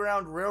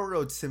Underground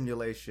Railroad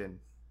simulation.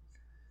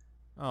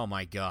 Oh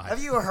my god.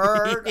 Have you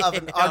heard of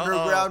an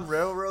Underground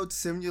Railroad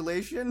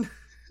simulation?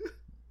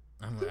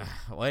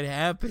 What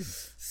happened?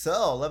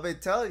 So, let me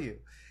tell you.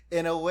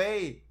 In a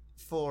way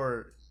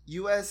for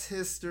U.S.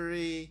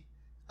 history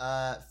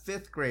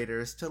 5th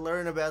graders to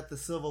learn about the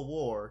Civil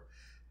War,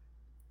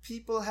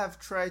 people have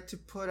tried to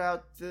put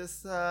out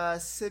this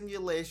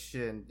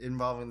simulation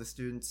involving the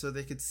students so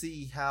they could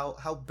see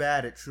how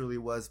bad it truly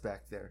was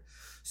back there.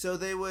 So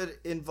they would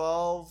it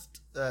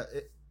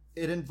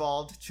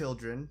involved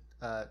children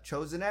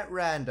chosen at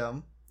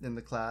random in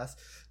the class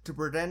to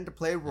pretend to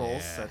play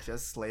roles such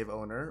as slave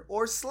owner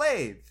or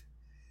slave.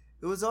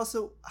 It was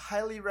also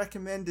highly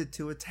recommended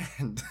to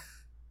attend.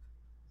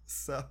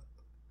 So,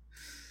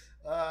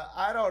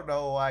 I don't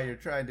know why you're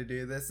trying to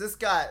do this. This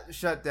got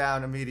shut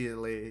down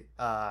immediately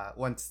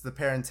once the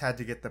parents had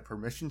to get the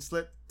permission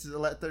slip to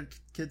let their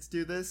kids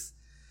do this.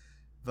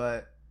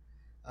 But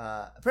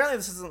apparently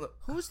this isn't...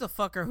 Who's the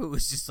fucker who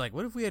was just like,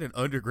 what if we had an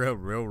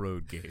Underground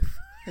Railroad game?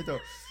 I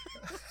don't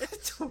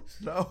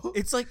know.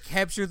 It's like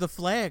Capture the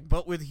Flag,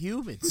 but with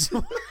humans.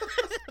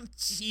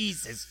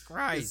 Jesus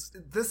Christ.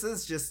 This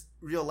is just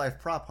real life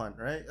prop hunt,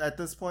 right? At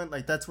this point,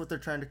 like, that's what they're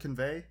trying to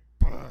convey.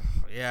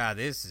 Yeah,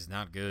 this is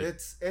not good.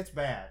 It's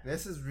bad.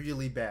 This is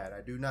really bad.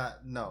 I do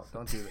not... No,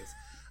 don't do this.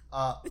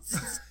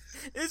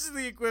 This is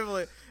the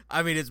equivalent.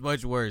 I mean, it's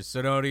much worse,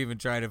 so don't even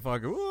try to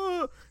fucking...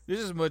 Whoa, this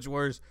is much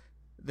worse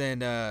than...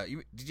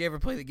 did you ever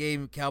play the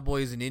game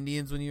Cowboys and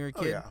Indians when you were a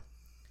kid? Oh, yeah.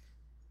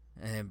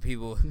 And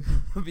people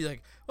would be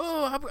like,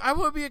 "Oh, I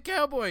want to be a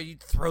cowboy."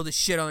 You'd throw the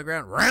shit on the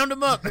ground, round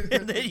them up,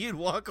 and then you'd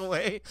walk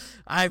away.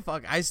 I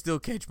still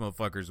catch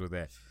motherfuckers with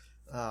that.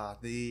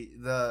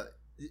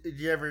 Did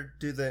you ever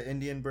do the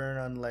Indian burn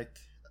on like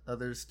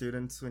other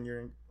students when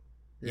you're in?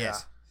 Yeah.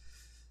 Yes.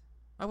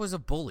 I was a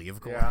bully,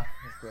 of course. Yeah,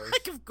 of course.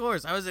 Like, of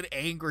course, I was an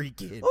angry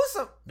kid.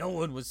 No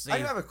one was safe. I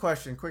do have a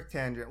question, quick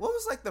tangent. What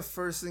was like the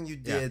first thing you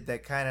did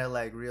that kind of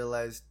like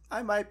realized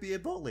I might be a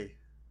bully?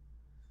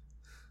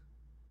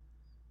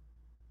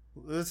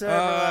 Was there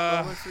ever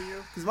that moment for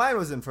you? Because mine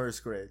was in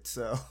first grade,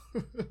 so.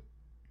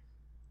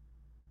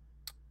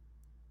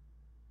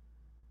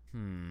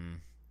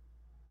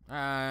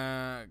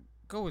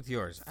 Go with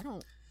yours. I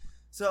don't.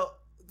 So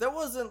there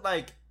wasn't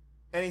like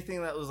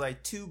anything that was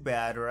like too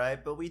bad,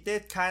 right? But we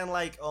did kind of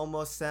like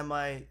almost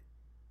semi,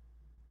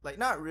 like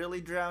not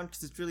really drown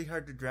because it's really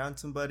hard to drown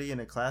somebody in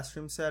a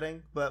classroom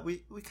setting. But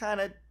we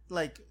kind of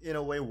like in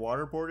a way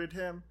waterboarded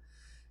him.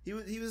 He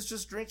was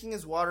just drinking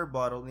his water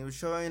bottle and he was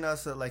showing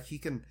us that like he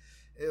can.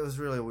 It was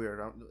really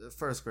weird.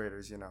 First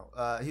graders, you know.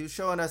 He was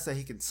showing us that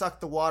he can suck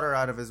the water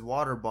out of his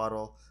water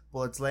bottle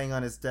while it's laying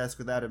on his desk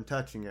without him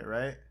touching it,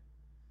 right?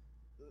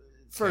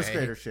 First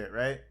grader shit,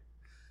 right?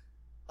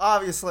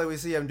 Obviously, we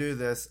see him do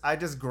this. I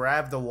just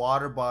grabbed the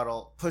water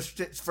bottle, pushed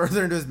it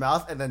further into his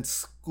mouth, and then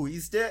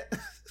squeezed it.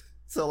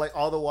 So, like,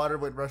 all the water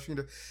went rushing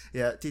to...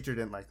 Yeah, teacher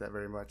didn't like that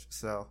very much.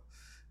 So,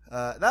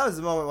 that was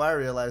the moment where I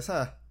realized,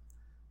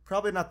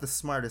 probably not the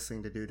smartest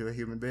thing to do to a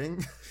human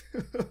being.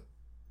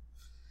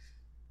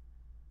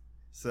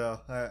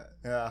 So,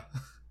 yeah.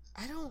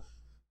 I don't...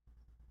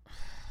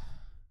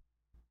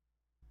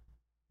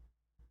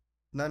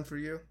 None for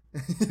you?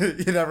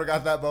 You never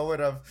got that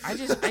moment of... I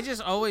just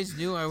always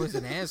knew I was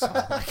an asshole.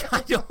 Like,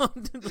 I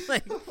don't...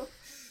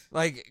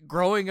 Like,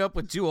 growing up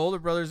with 2 older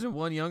brothers and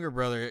 1 younger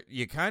brother,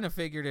 you kind of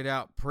figured it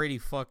out pretty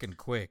fucking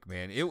quick,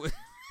 man. It was...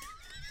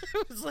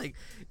 It was like,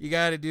 you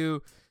gotta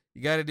do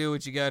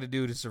what you gotta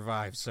do to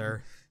survive,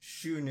 sir.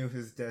 Shu knew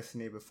his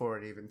destiny before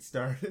it even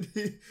started.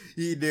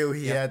 He knew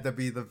he had to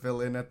be the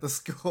villain at the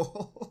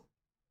school.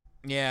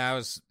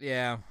 Yeah,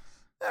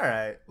 All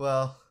right,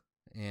 well...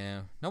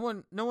 Yeah. No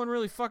one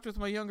really fucked with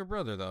my younger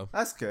brother, though.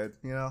 That's good.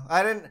 You know,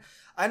 I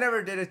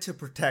never did it to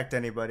protect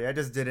anybody. I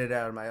just did it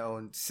out of my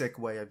own sick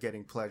way of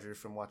getting pleasure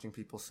from watching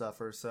people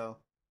suffer. So,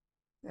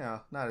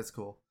 yeah, not as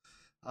cool.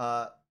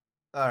 All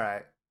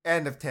right.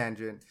 End of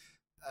tangent.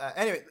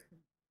 Anyway,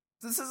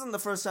 this isn't the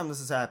first time this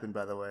has happened,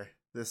 by the way.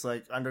 This,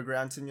 like,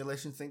 underground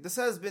simulation thing. This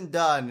has been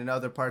done in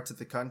other parts of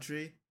the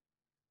country.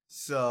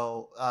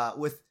 So,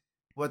 with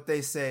what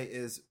they say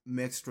is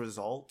mixed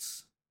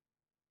results.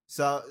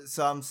 So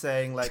I'm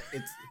saying, like,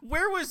 it's...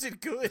 Where was it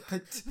good?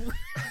 Where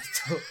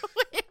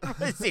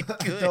was it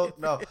good? I don't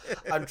know.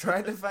 I'm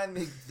trying to find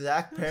the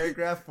exact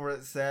paragraph where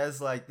it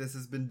says, like, this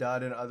has been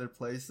done in other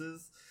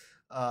places.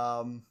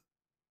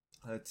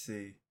 Let's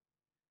see.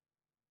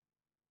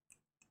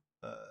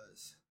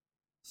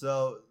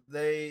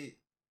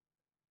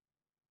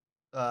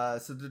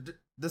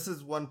 This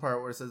is one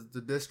part where it says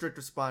the district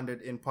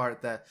responded in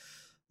part that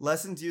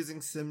lessons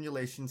using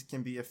simulations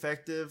can be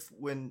effective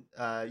when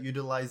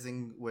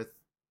utilizing with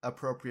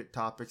appropriate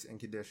topics and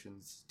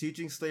conditions.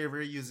 Teaching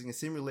slavery using a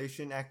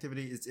simulation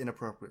activity is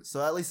inappropriate.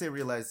 So at least they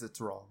realize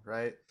it's wrong,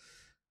 right?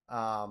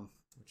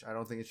 Which I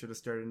don't think it should have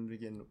started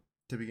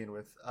to begin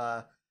with.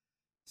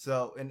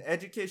 So an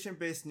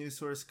education-based news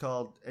source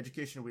called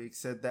Education Week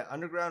said that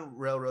Underground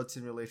Railroad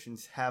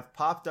simulations have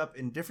popped up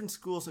in different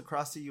schools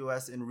across the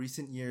U.S. in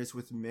recent years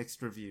with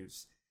mixed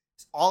reviews.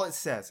 all it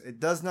says. It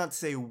does not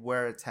say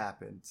where it's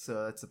happened,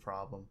 so that's a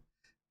problem.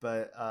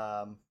 But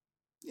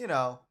you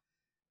know,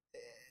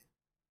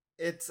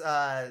 it's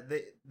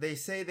they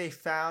say they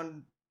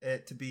found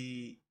it to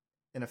be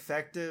an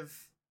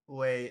effective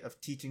way of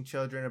teaching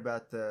children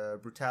about the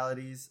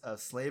brutalities of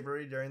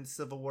slavery during the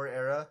Civil War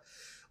era,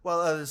 while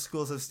other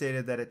schools have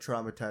stated that it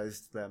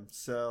traumatized them.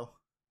 So,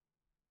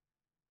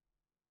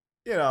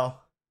 you know,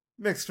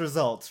 mixed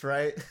results,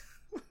 right?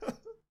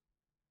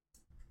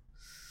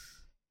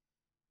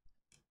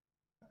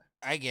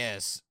 I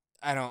guess.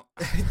 I don't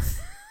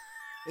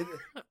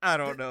I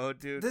don't know,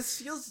 dude. This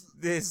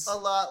feels a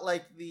lot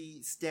like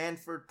the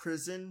Stanford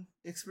prison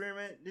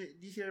experiment. Did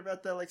you hear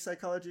about that, like,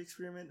 psychology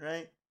experiment,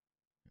 right?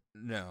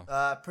 No.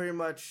 Pretty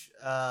much,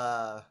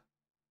 a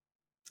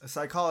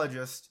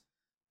psychologist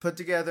put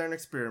together an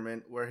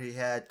experiment where he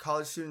had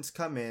college students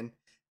come in,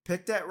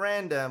 picked at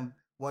random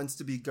ones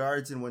to be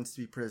guards and ones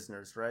to be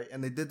prisoners, right?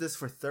 And they did this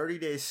for 30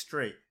 days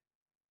straight.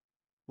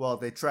 Well,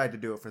 they tried to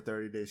do it for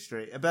 30 days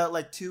straight. About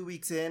like 2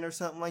 weeks in or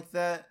something like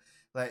that,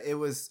 like it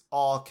was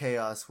all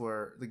chaos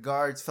where the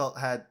guards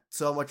had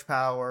so much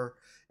power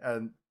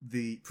and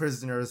the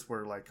prisoners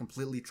were like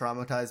completely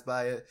traumatized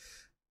by it.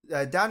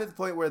 Down to the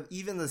point where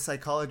even the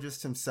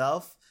psychologist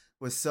himself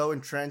was so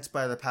entrenched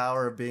by the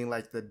power of being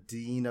like the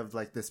dean of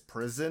like this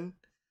prison,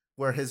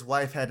 where his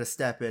wife had to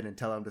step in and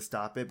tell him to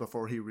stop it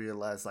before he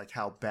realized like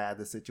how bad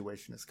the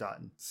situation has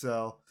gotten.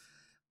 So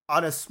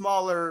on a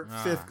smaller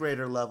fifth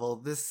grader level,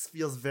 this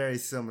feels very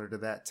similar to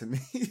that to me,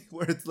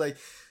 where it's like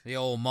the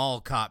old mall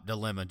cop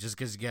dilemma. Just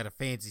because you got a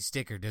fancy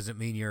sticker doesn't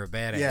mean you're a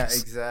badass. Yeah,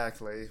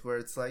 exactly. Where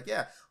it's like,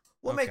 yeah,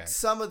 we'll make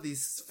some of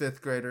these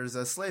fifth graders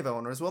slave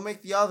owners. We'll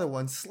make the other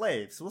ones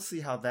slaves. We'll see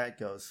how that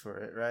goes for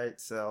it,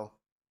 right? So,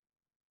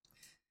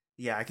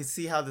 yeah, I can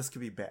see how this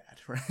could be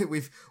bad, right?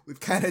 We've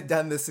kind of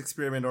done this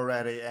experiment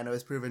already, and it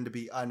was proven to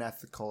be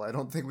unethical. I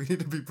don't think we need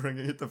to be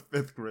bringing it to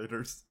fifth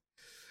graders.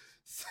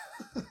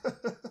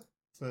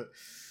 But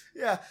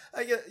yeah,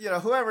 I get,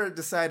 whoever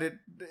decided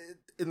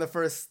in the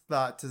first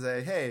thought to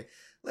say, hey,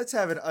 let's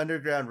have an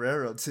underground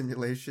railroad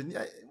simulation.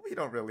 Yeah, we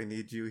don't really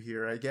need you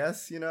here, I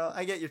guess.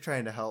 I get you're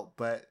trying to help,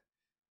 but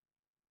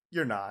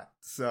you're not.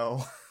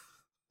 So,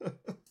 all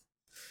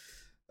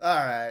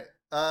right.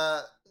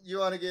 You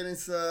want to get into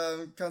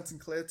some cunts and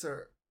clits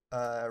or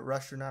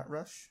rush or not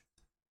rush?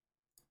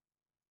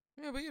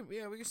 Yeah, we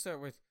can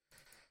start with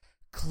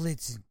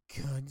clits and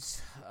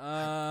guns.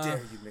 How dare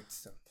you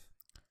mix them?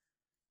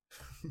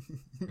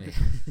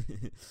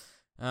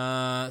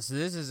 So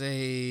this is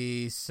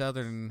a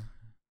southern.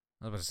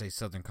 I was about to say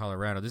southern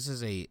Colorado. This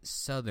is a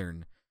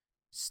southern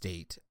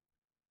state.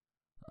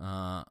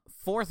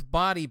 Fourth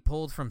body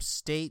pulled from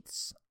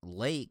state's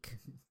lake,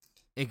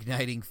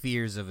 igniting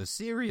fears of a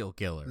serial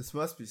killer. This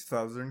must be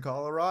southern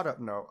Colorado.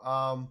 No.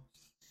 I'm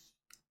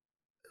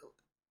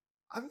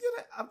gonna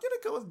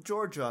go with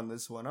Georgia on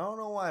this one. I don't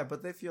know why,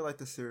 but they feel like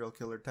the serial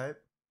killer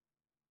type.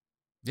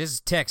 This is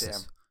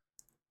Texas. Damn.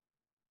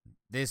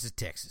 This is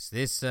Texas.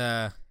 They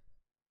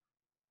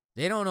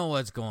don't know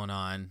what's going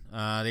on.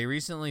 They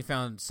recently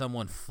found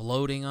someone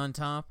floating on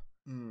top,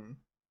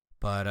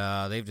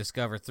 but they've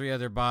discovered 3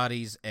 other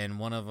bodies, and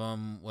one of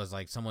them was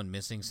like someone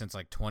missing since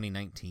like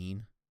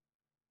 2019.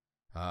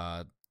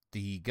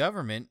 The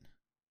government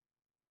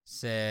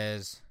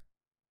says,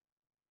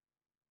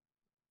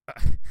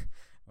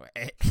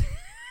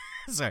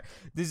 sorry,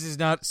 this is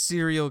not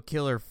serial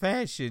killer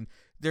fashion.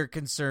 Their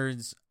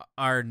concerns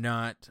are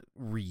not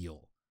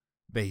real,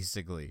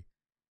 basically.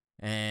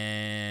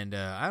 And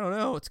I don't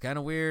know, it's kind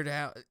of weird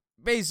how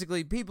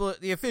basically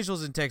the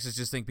officials in Texas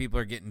just think people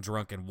are getting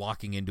drunk and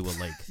walking into a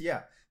lake.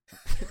 Yeah.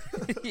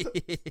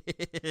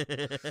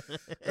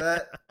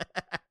 That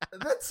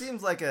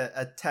seems like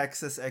a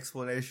Texas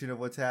explanation of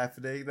what's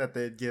happening that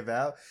they'd give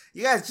out.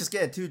 You guys just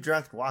getting too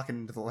drunk and walking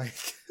into the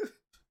lake.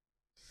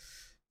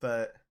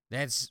 But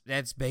that's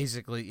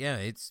basically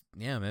that's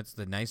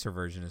the nicer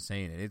version of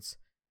saying it.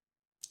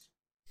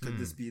 Could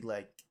this be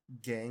like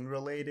gang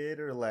related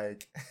or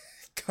like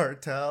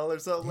cartel or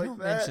something like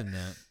that? They don't mention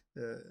that.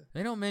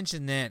 They don't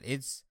mention that.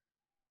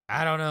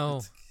 I don't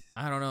know.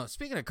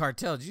 Speaking of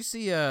cartel, did you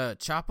see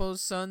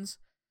Chapo's sons?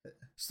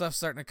 Stuff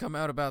starting to come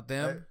out about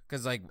them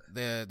because like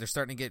they're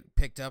starting to get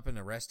picked up and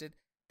arrested.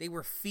 They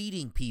were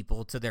feeding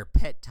people to their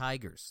pet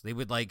tigers. They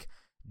would like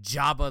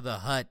Jabba the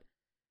Hutt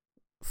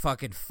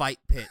fucking fight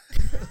pit.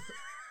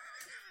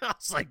 I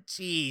was like,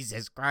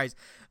 Jesus Christ.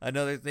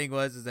 Another thing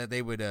is that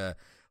they would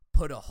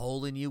put a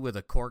hole in you with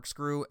a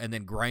corkscrew and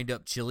then grind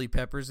up chili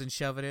peppers and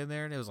shove it in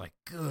there, and it was like,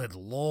 good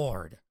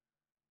Lord.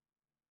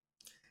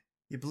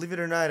 You believe it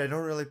or not, I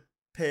don't really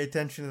pay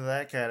attention to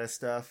that kind of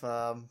stuff.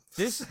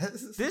 This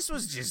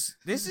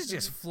is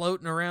just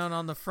floating around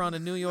on the front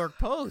of New York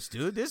Post,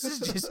 dude. This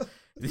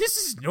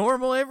is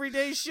normal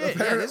everyday shit.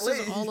 Apparently. Yeah,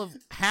 this is all of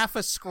half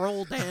a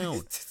scroll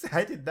down.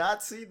 I did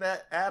not see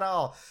that at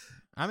all.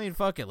 I mean,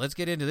 fuck it. Let's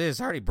get into this.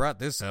 I already brought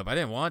this up. I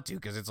didn't want to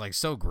because it's like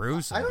so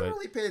gruesome. I don't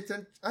really pay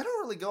attention. I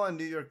don't really go on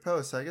New York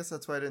Post. So I guess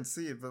that's why I didn't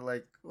see it. But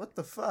like, what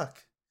the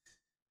fuck?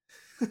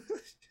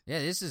 Yeah,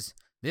 this is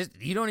This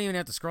you don't even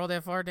have to scroll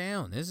that far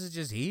down. This is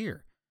just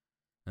here.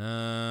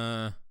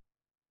 The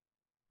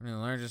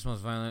largest,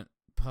 most violent,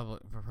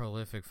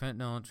 prolific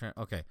fentanyl.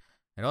 Okay.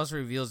 It also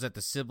reveals that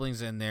the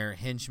siblings and their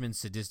henchmen'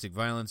 sadistic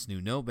violence knew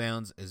no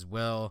bounds, as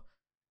well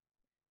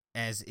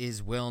as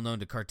is well known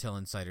to cartel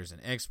insiders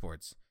and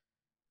exports.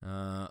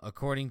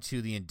 According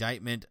to the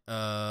indictment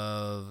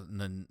of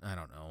I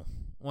don't know,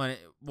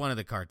 one of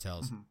the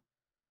cartels.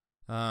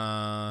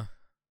 Mm-hmm.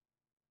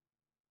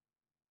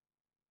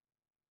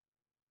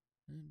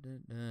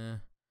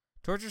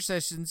 Torture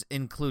sessions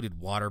included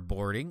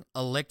waterboarding,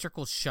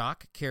 electrical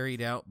shock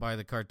carried out by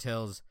the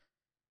cartel's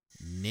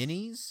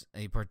ninnies,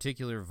 a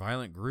particular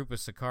violent group of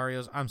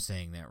sicarios. I'm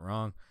saying that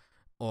wrong.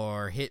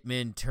 Or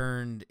hitmen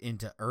turned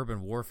into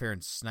urban warfare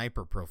and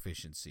sniper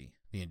proficiency,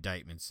 the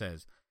indictment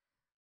says.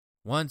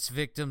 Once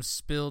victims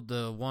spilled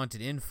the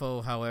wanted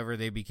info, however,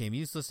 they became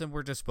useless and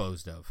were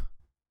disposed of.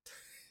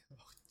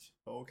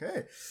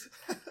 Okay.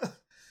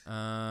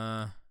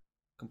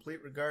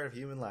 Complete regard of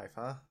human life,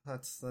 huh?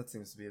 That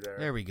seems to be their.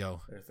 There we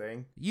go. Their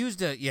thing.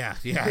 Used a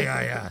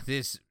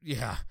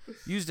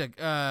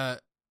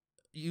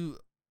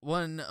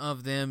one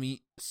of them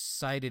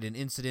cited an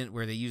incident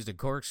where they used a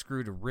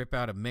corkscrew to rip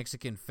out a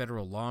Mexican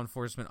federal law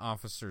enforcement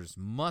officer's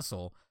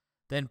muscle,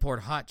 then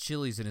poured hot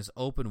chilies in his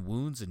open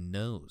wounds and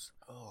nose.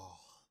 Oh.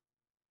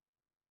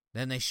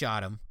 Then they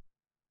shot him.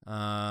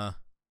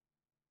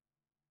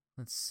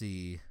 Let's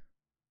see.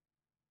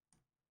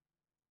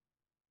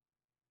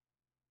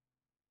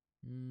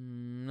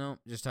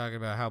 Nope, just talking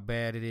about how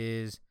bad it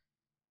is.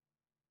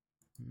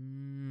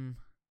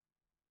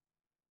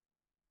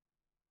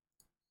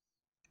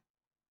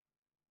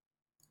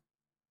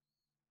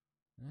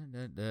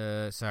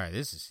 Sorry,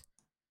 this is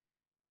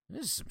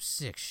some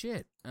sick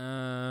shit.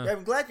 Yeah,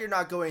 I'm glad you're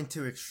not going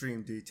to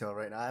extreme detail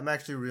right now. I'm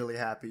actually really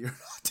happy you're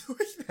not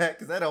doing that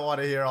because I don't want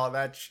to hear all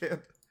that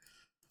shit.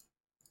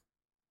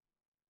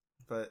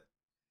 But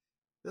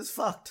this is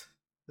fucked.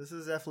 This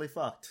is definitely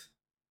fucked.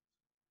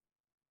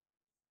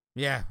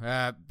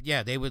 Yeah,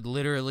 they would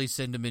literally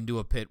send him into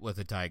a pit with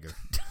a tiger.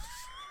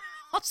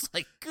 I was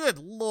like, good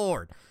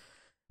lord.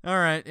 All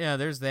right, yeah,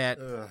 there's that.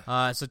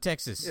 So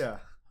Texas. Yeah.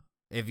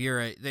 If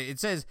it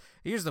says,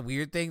 here's the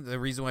weird thing, the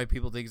reason why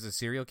people think it's a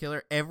serial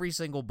killer, every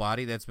single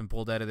body that's been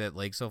pulled out of that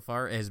lake so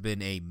far has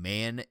been a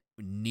man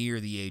near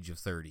the age of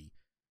 30.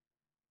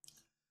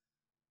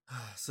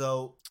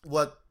 So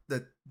what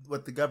the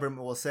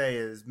government will say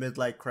is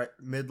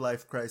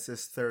midlife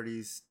crisis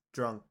 30s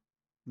drunk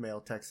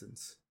male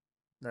Texans,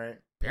 right?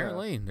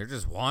 Apparently, they're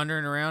just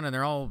wandering around and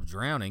they're all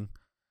drowning.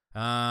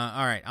 All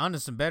right, on to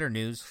some better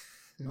news.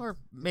 Or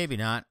maybe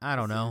not, I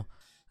don't know.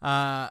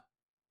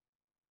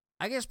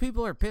 I guess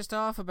people are pissed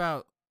off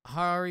about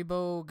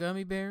Haribo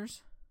gummy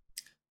bears.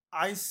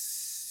 I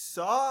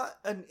saw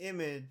an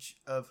image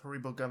of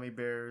Haribo gummy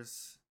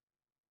bears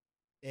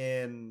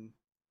on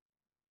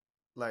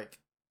a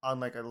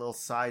little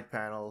side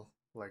panel,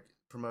 like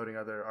promoting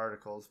other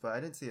articles, but I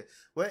didn't see it.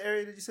 What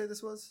area did you say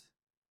this was?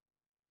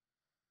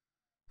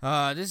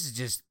 This is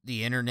just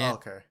the internet. Oh,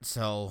 okay.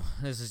 So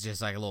this is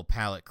just like a little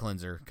palate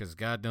cleanser because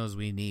God knows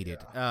we need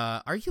it.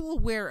 Are you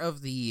aware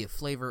of the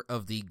flavor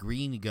of the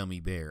green gummy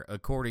bear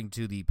according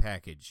to the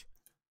package?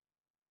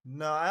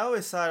 No, I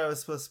always thought it was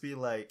supposed to be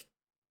like.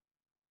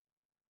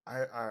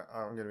 I'm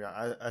gonna be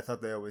honest, I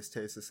thought they always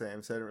taste the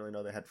same, so I didn't really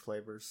know they had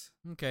flavors.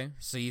 Okay,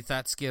 so you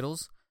thought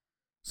Skittles?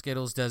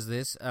 Skittles does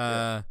this.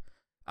 Yeah.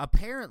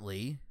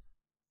 Apparently,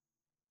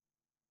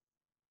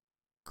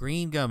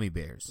 green gummy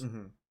bears.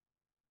 Mm-hmm.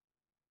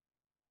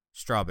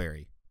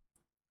 Strawberry.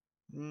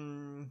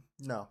 No,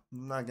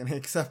 I'm not gonna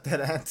accept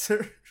that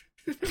answer.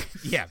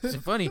 Yeah, it's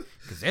funny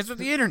because that's what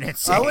the internet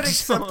says. I would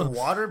accept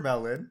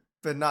watermelon,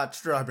 but not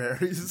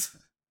strawberries.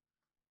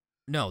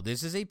 No,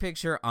 this is a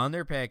picture on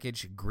their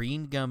package.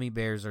 Green gummy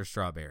bears are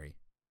strawberry.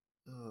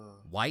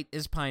 White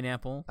is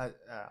pineapple.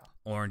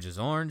 Orange is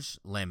orange.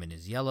 Lemon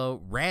is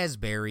yellow.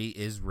 Raspberry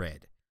is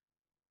red.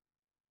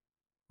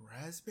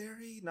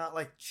 Raspberry? Not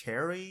like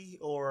cherry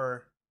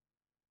or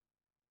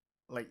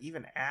like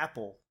even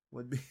apple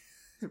would be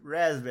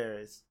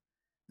raspberries.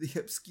 The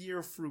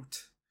obscure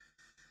fruit.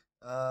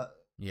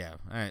 Yeah,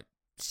 all right.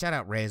 Shout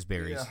out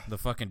raspberries. Yeah. The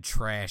fucking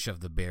trash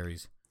of the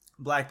berries.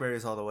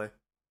 Blackberries all the way.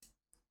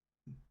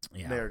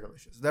 Yeah. They're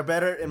delicious. They're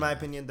better, in my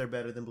opinion, they're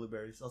better than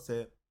blueberries. I'll say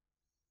it.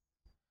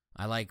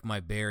 I like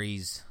my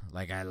berries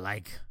like I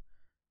like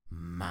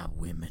my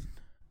women.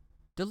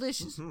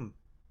 Delicious. Mm-hmm.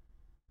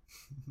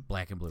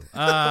 Black and blue.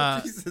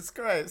 Jesus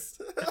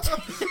Christ.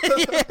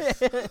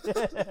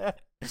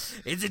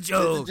 It's a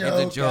joke. It's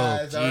a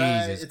joke. Guys, Jesus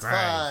right? It's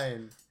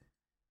Christ.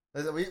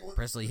 Fine.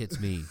 Presley hits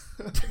me.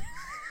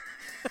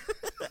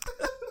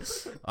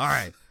 All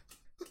right.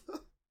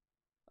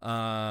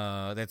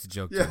 That's a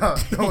joke. Yeah,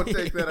 don't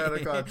take that out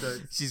of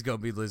context. She's gonna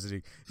be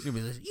listening. She's gonna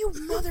be listening. You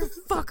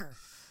motherfucker.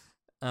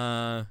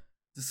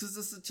 This is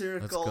a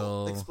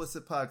satirical,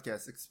 explicit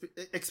podcast.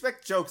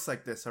 Expect jokes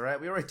like this, all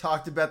right? We already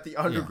talked about the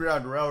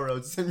Underground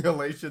Railroad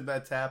simulation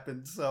that's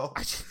happened, so...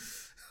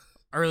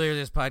 Earlier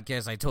this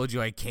podcast, I told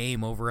you I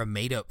came over a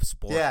made-up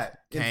sport. Yeah,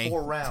 okay? in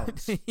 4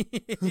 rounds.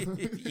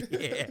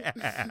 Yeah.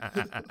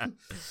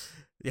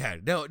 Yeah,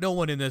 no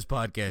one in this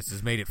podcast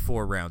has made it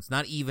 4 rounds.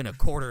 Not even a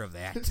quarter of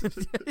that.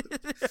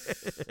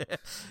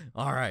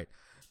 All right.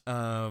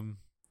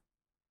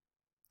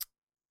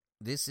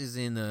 This is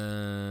in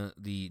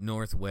the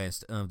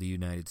northwest of the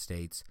United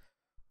States.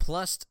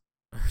 Plus-sized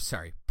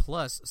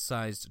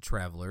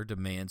traveler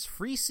demands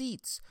free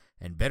seats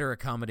and better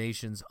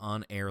accommodations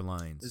on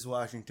airlines. This is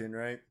Washington,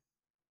 right?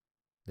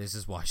 This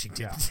is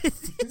Washington.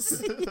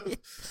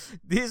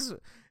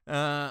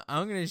 Yeah.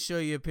 I'm going to show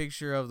you a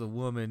picture of the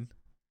woman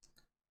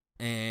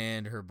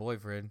and her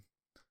boyfriend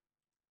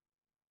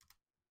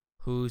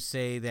who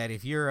say that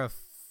if you're a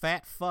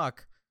fat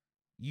fuck,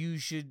 you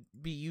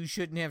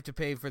shouldn't have to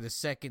pay for the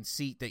second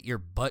seat that your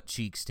butt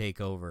cheeks take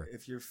over.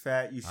 If you're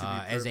fat, you should be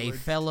privileged. As a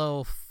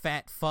fellow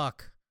fat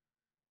fuck.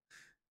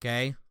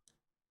 Okay?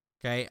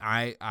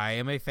 I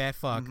am a fat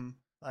fuck. Mm-hmm.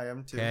 I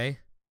am too. Okay?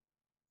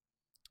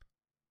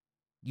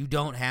 You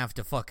don't have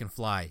to fucking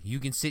fly. You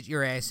can sit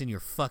your ass in your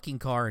fucking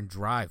car and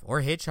drive.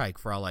 Or hitchhike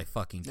for all I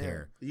fucking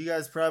care. Yeah. You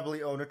guys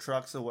probably own a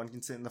truck, so one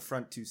can sit in the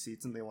front 2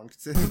 seats and the one can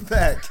sit in the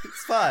back.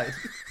 It's fine.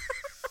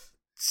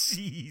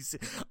 Jeez.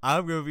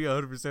 I'm going to be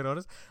 100%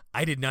 honest.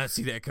 I did not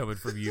see that coming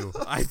from you.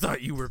 I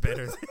thought you were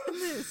better than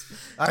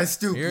this. I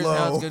stoop Here's low.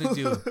 how it's going to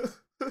do.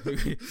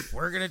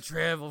 We're going to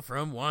travel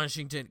from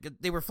Washington.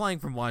 They were flying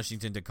from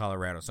Washington to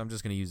Colorado, so I'm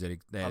just going to use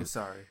that. I'm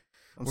sorry.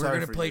 We're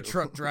going to play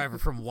truck driver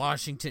from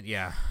Washington.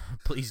 Yeah,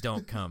 please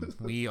don't come.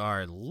 We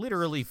are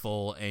literally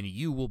full, and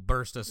you will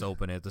burst us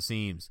open at the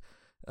seams.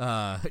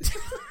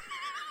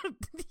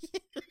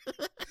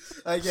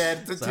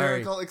 Again,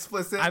 satirical,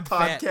 explicit I'm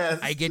podcast.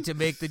 Fat. I get to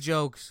make the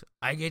jokes.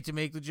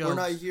 We're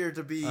not here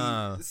to be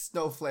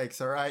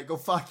snowflakes, all right? Go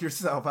fuck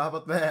yourself. How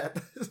about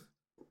that?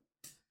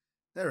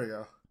 There we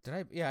go.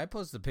 I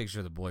posted the picture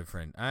of the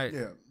boyfriend.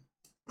 Yeah.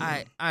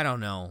 I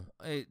don't know.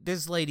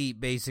 This lady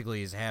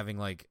basically is having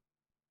like.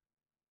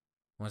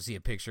 Want to see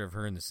a picture of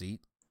her in the seat?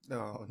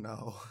 Oh,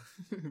 no.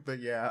 But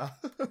yeah.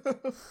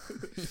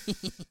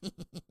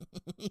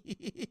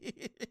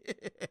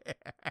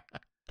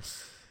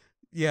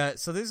 Yeah,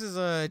 so this is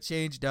a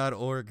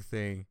change.org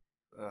thing.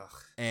 Ugh.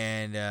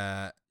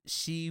 And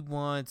she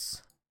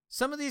wants...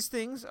 Some of these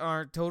things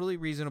are totally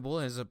reasonable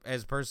as a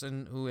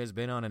person who has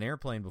been on an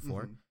airplane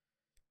before.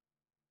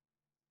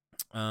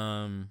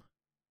 Mm-hmm.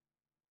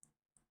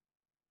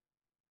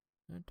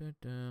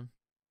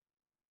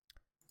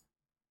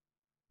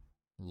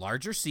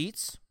 Larger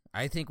seats.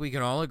 I think we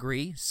can all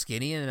agree,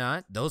 skinny and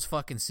not, those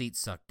fucking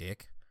seats suck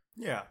dick.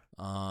 Yeah.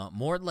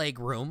 More leg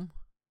room.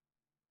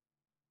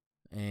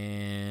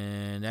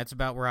 And that's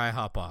about where I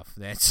hop off.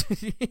 That's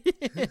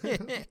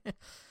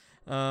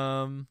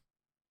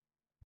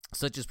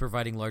such as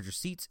providing larger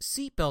seats,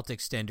 seatbelt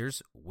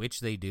extenders, which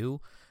they do,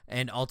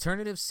 and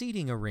alternative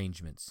seating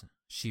arrangements,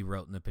 she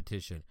wrote in the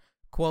petition.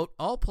 Quote,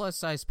 all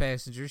plus-size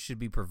passengers should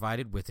be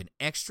provided with an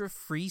extra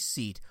free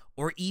seat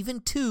or even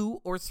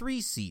 2 or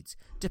 3 seats,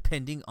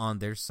 depending on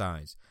their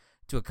size,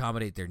 to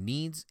accommodate their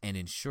needs and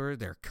ensure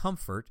their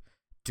comfort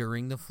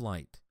during the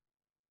flight.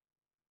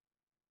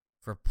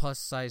 For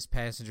plus-size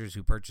passengers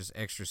who purchase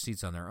extra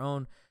seats on their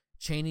own,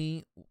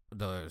 Cheney,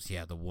 the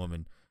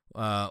woman,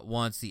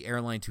 wants the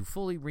airline to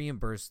fully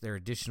reimburse their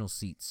additional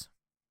seats.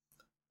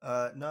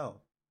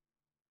 No.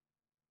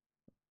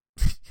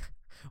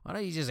 Why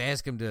don't you just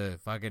ask him to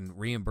fucking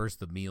reimburse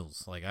the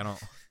meals? Like, I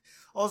don't...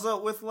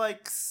 Also, with,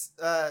 like,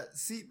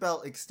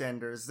 seatbelt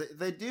extenders,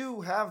 they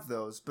do have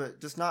those,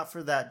 but just not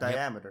for that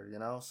diameter, you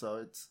know? So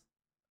it's...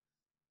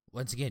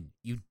 Once again,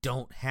 you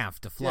don't have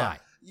to fly.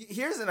 Yeah.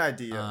 Here's an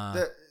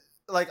idea.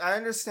 I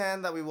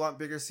understand that we want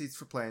bigger seats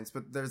for planes,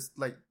 but there's,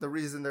 like, the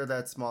reason they're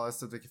that small is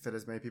so they can fit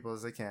as many people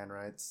as they can,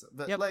 right? So,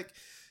 but,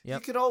 you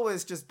could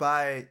always just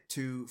buy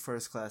 2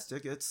 first-class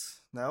tickets.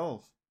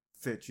 That'll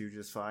fit you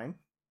just fine.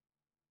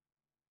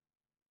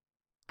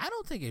 I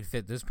don't think it'd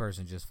fit this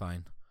person just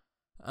fine.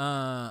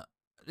 They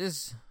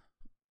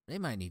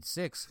might need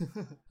 6.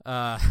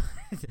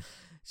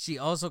 She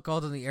also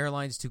called on the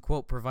airlines to,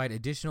 quote, provide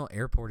additional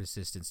airport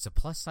assistance to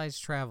plus-size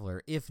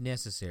traveler if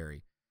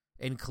necessary,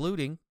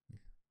 including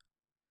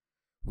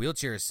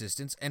wheelchair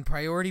assistance and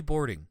priority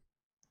boarding,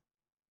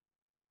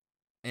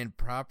 and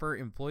proper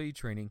employee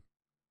training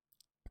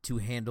to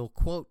handle,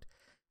 quote,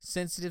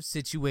 sensitive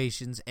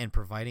situations and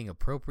providing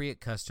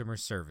appropriate customer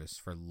service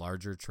for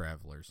larger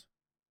travelers.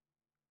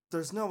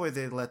 There's no way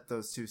they'd let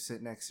those 2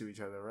 sit next to each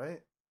other,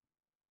 right?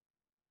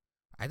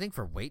 I think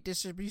for weight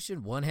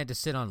distribution, one had to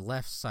sit on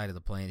left side of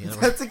the plane. The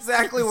other That's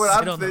exactly what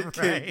I'm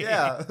thinking. Right.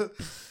 Yeah.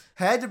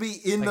 Had to be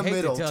in the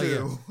middle,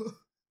 too.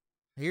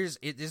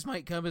 This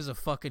might come as a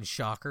fucking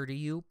shocker to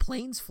you.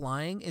 Planes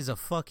flying is a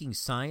fucking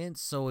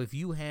science, so if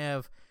you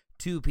have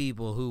 2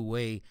 people who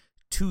weigh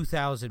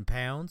 2,000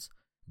 pounds,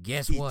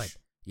 guess what?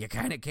 You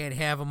kind of can't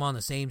have them on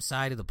the same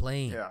side of the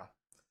plane. Yeah.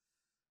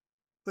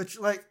 Which,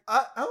 like,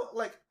 I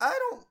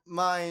don't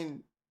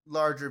mind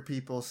larger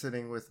people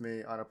sitting with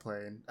me on a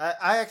plane.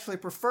 I actually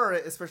prefer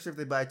it, especially if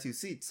they buy 2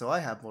 seats, so I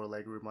have more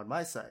leg room on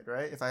my side,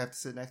 right? If I have to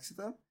sit next to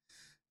them.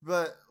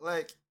 but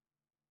like,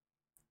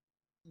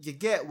 you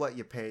get what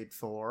you paid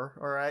for.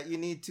 All right, you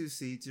need 2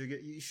 seats.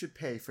 You should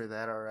pay for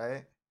that. All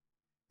right.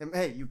 And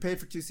hey, you paid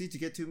for 2 seats, you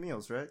get 2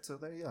 meals, right? So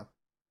there you go.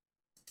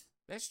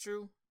 That's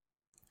true.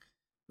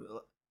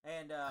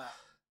 And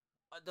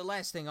the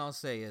last thing I'll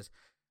say is,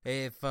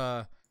 if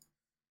they're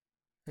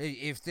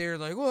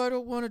like, "Oh, I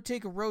don't want to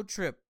take a road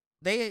trip,"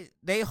 they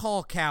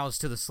haul cows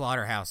to the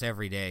slaughterhouse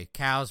every day.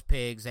 Cows,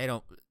 pigs.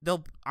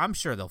 I'm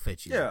sure they'll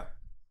fit you. Yeah,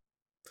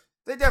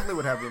 they definitely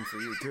would have room for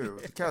you too.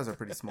 The cows are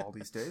pretty small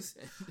these days.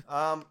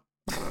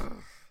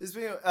 This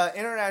being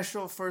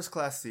international first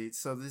class seats,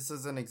 so this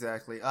isn't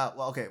exactly.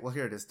 Well,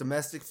 here it is.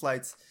 Domestic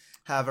flights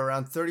have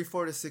around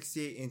 34 to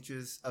 68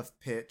 inches of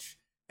pitch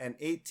and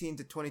 18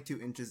 to 22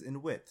 inches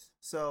in width.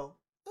 So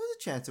there's a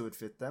chance it would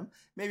fit them.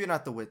 Maybe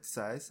not the width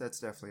size. That's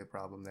definitely a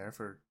problem there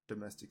for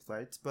domestic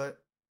flights.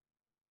 But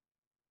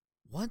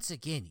once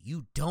again,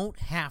 you don't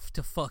have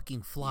to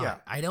fucking fly. Yeah.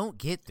 I don't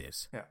get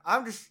this. Yeah,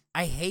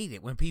 I hate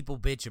it when people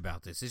bitch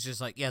about this. It's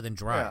just like, yeah, then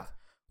drive. Yeah.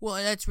 Well,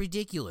 that's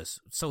ridiculous.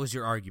 So is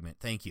your argument.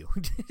 Thank you.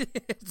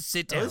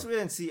 Sit down. At least we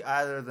didn't see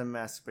either of them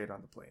masturbate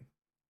on the plane.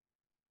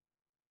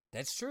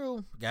 That's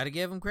true. Got to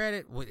give them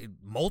credit.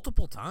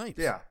 Multiple times.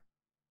 Yeah.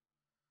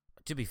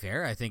 To be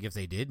fair, I think if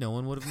they did, no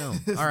one would have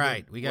known. All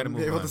right, we got to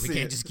move on. We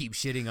can't just keep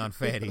shitting on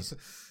fatties.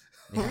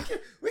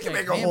 We can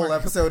make a whole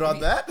episode on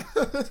that.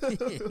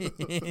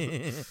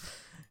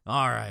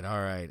 All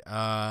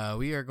right.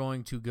 We are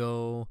going to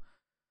go.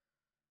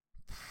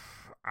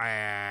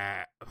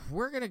 We're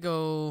gonna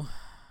go.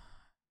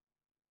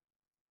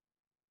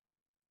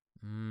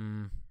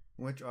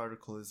 Which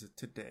article is it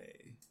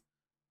today?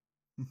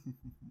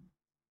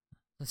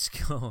 Let's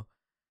go.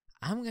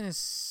 I'm gonna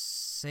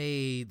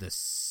say the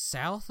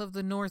south of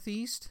the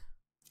Northeast.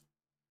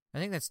 I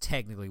think that's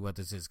technically what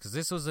this is, because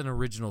this was an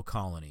original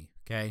colony.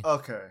 Okay.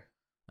 Okay.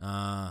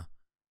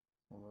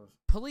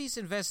 Police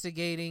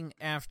investigating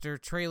after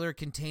trailer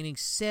containing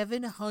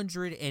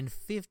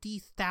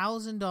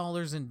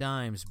 $750,000 in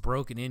dimes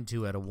broken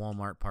into at a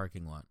Walmart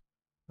parking lot.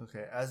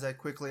 Okay, as I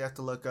quickly have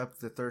to look up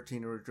the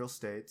 13 original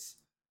states.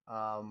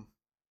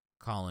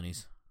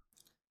 Colonies.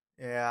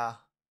 Yeah,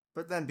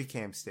 but then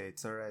became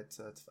states, alright,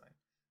 so that's fine.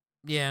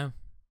 Yeah,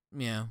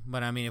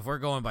 but I mean, if we're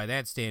going by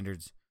that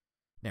standards,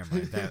 never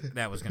mind.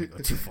 That was going to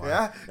go too far.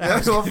 Yeah,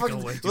 let's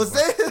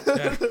say.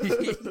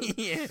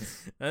 Yeah,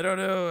 I don't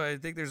know. I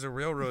think there's a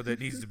railroad that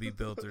needs to be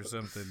built or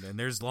something, and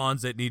there's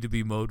lawns that need to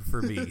be mowed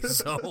for me.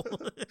 So,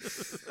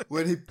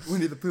 Winnie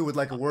the Pooh would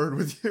like a word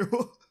with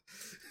you.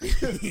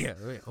 Yeah.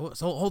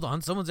 So hold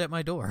on, someone's at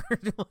my door.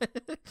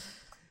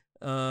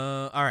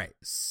 All right,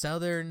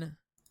 southern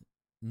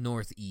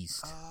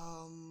northeast.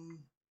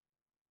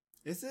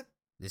 Is it?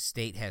 This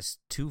state has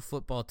 2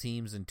 football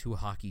teams and 2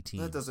 hockey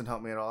teams. That doesn't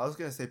help me at all. I was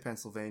gonna say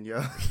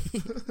Pennsylvania.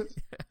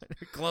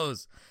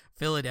 Close.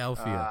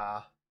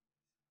 Philadelphia.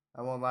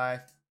 I won't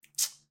lie.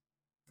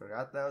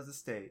 Forgot that was a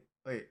state.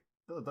 Wait,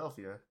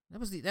 Philadelphia.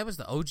 That was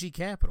the OG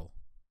capital.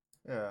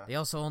 Yeah. They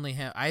also only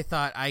have. I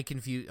thought I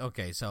confused.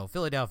 Okay, so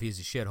Philadelphia is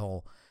a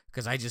shithole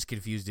because I just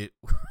confused it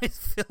with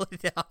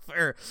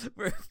Philadelphia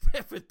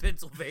with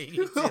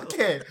Pennsylvania. Too.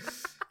 Okay.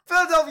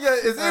 Philadelphia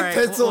is in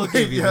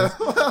Pennsylvania.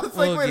 I was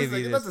like, wait a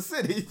second, that's a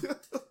city.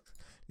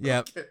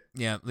 Yep. Okay.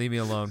 Yeah, leave me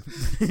alone.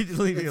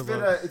 Leave me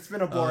alone. It's been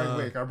a boring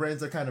week. Our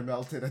brains are kind of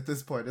melted at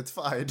this point. It's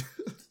fine.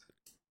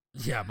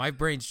 Yeah, my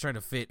brain's trying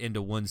to fit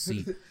into one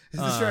seat. It's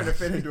just trying to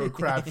fit into a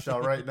crab shell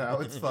right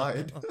now. It's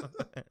fine.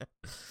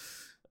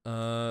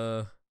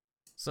 So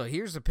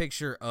here's a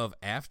picture of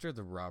after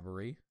the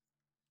robbery.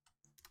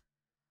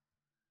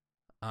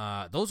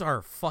 Those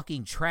are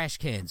fucking trash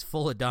cans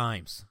full of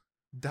dimes.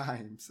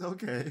 Dimes,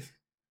 okay.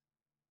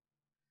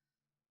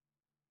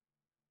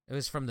 It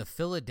was from the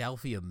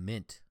Philadelphia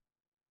Mint.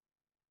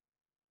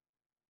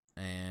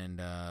 And,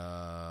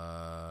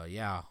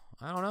 yeah,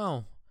 I don't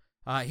know.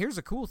 Here's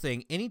a cool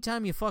thing.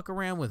 Anytime you fuck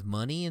around with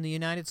money in the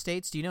United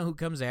States, do you know who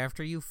comes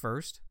after you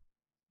first?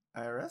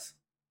 IRS?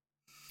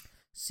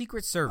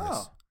 Secret Service.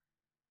 Oh.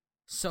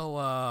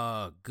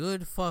 So,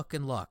 good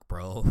fucking luck,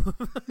 bro.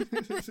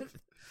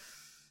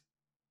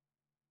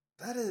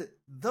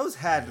 Those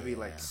had to be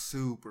like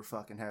super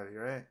fucking heavy,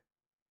 right?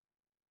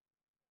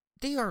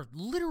 They are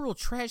literal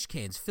trash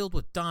cans filled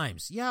with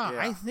dimes. Yeah.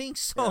 I think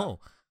so.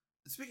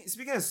 Yeah.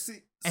 Speaking of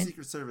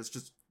Secret Service,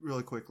 just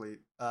really quickly,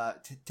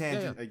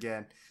 tangent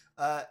again.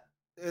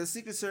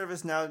 Secret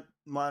Service now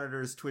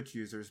monitors Twitch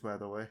users, by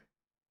the way.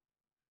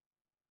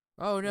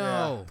 Oh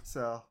no! Yeah,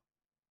 so,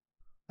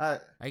 I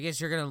guess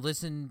you're gonna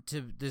listen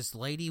to this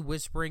lady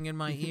whispering in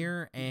my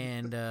ear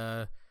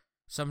and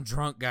some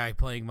drunk guy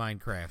playing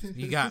Minecraft.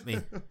 You got me.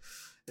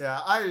 Yeah,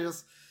 I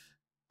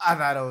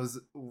thought it was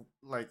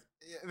like,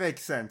 it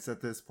makes sense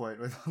at this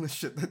point with all the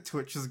shit that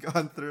Twitch has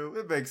gone through.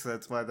 It makes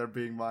sense why they're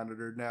being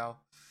monitored now.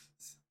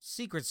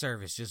 Secret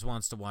Service just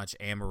wants to watch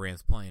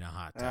Amaranth playing a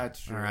hot tub.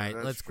 That's true. All right,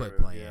 let's true, quit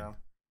playing. Yeah.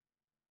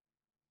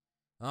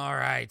 All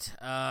right.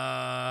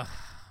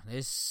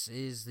 This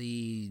is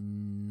the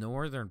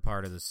northern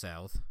part of the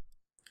South.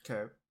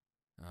 Okay.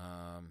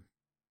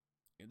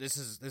 This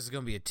is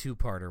going to be a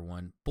two-parter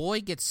one.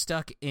 Boy gets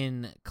stuck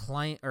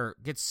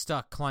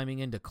climbing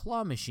into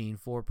claw machine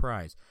for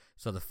prize.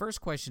 So the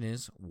first question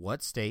is,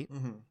 what state?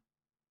 Mm-hmm.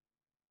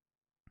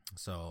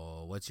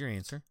 So what's your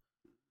answer?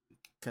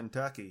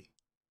 Kentucky.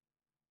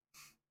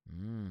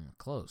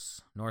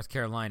 Close. North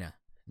Carolina.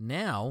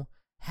 Now,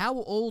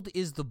 how old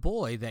is the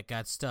boy that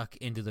got stuck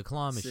into the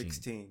claw machine?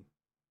 16.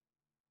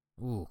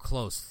 Ooh,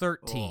 close.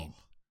 13. Oh.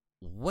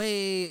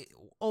 Way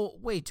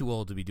too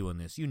old to be doing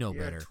this. You know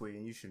You're better. a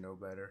tween. You should know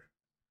better.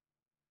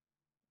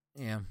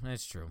 Yeah,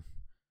 that's true.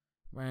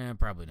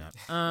 Probably not.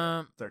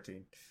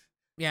 13.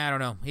 Yeah, I don't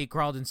know. He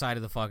crawled inside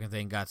of the fucking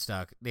thing, got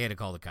stuck. They had to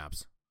call the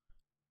cops.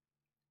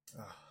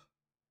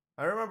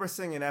 I remember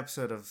seeing an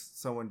episode of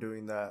someone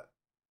doing that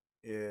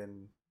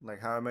in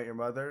like How I Met Your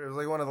Mother. It was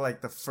like one of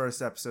the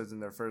first episodes in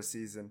their first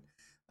season.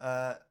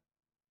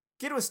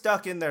 Kid was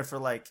stuck in there for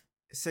like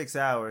 6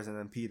 hours and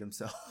then peed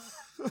himself.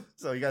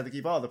 So he got to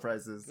keep all the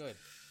prizes. Good.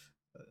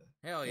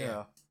 Hell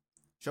yeah.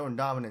 Showing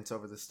dominance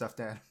over the stuffed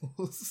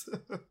animals.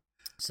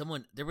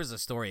 There was a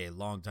story a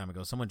long time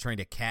ago. Someone trained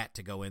a cat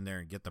to go in there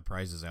and get the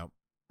prizes out.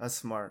 That's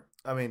smart.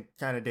 I mean,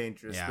 kind of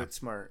dangerous, but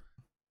smart.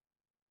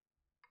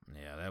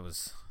 Yeah, that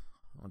was...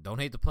 Well, don't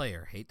hate the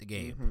player, hate the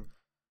game.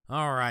 Mm-hmm.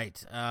 All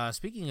right.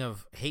 Speaking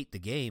of hate the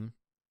game,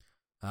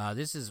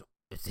 this is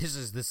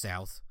the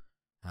South.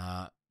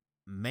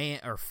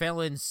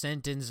 Felon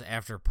sentenced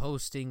after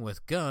posting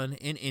with gun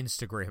in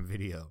Instagram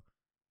video.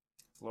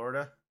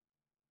 Florida?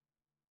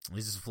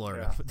 This is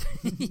Florida.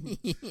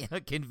 Yeah.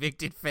 A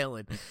convicted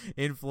felon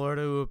in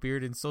Florida who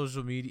appeared in a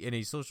social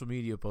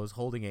media post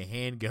holding a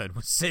handgun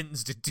was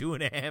sentenced to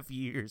 2.5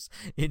 years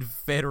in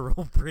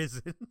federal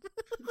prison.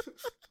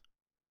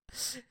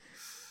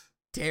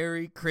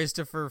 Terry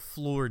Christopher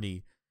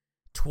Flourney,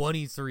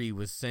 23,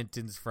 was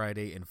sentenced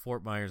Friday in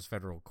Fort Myers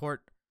federal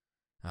court.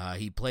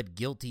 He pled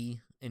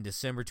guilty in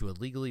December to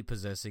illegally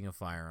possessing a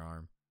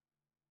firearm.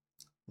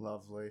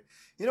 Lovely.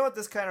 You know what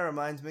this kind of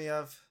reminds me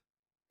of?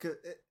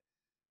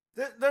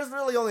 There's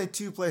really only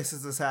 2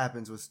 places this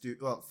happens with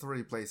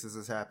 3 places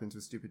this happens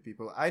with stupid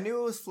people. I knew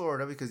it was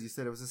Florida because you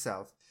said it was the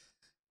South,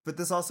 but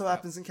this also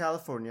happens in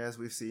California, as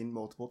we've seen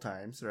multiple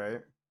times,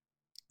 right?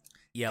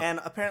 Yeah.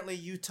 And apparently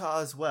Utah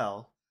as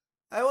well.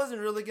 I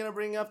wasn't really gonna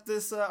bring up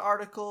this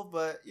article,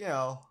 but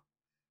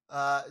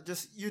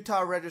just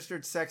Utah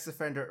registered sex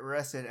offender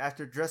arrested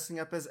after dressing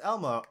up as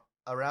Elmo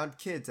around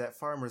kids at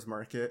farmer's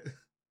market.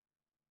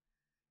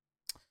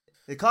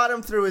 They caught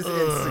him through his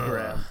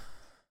Instagram.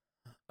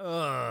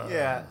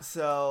 Yeah,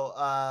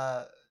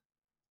 so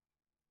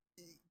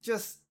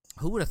just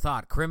who would have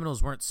thought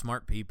criminals weren't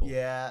smart people?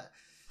 Yeah.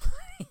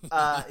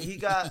 He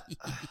got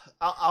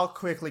I'll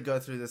quickly go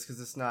through this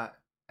because it's not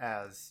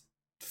as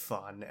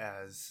fun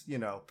as,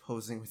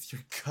 posing with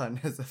your gun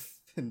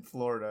in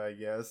Florida, I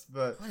guess.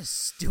 But what a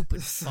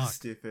stupid fuck. So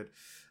stupid.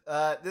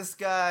 This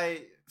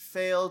guy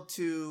failed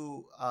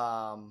to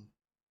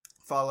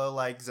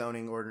follow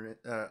zoning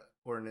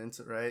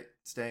ordinance, right?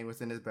 Staying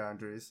within his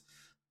boundaries.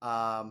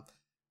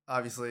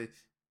 Obviously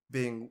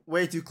being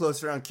way too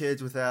close around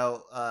kids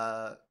without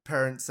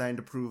parent signed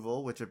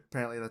approval, which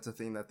apparently that's a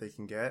thing that they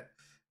can get.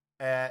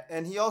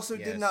 And he also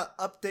did not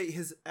update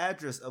his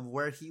address of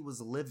where he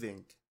was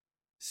living.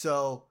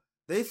 So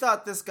they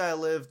thought this guy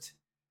lived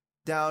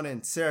down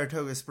in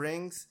Saratoga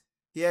Springs.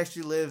 He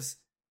actually lives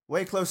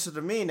way closer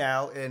to me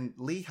now in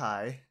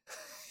Lehi,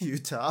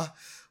 Utah,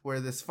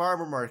 where this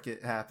farmer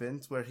market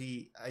happens, where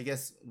he, I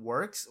guess,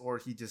 works or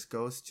he just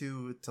goes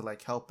to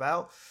help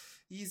out.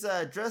 He's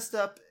dressed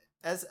up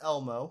as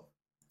Elmo,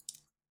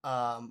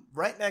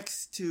 right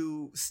next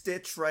to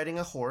Stitch riding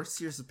a horse.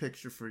 Here's a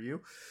picture for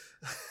you.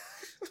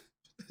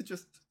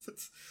 Just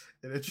it's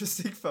an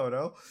interesting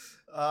photo.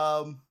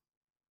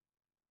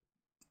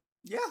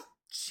 Yeah.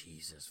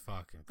 Jesus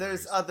fucking Christ.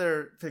 There's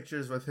other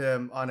pictures with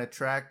him on a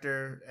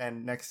tractor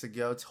and next to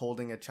goats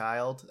holding a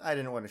child. I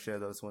didn't want to share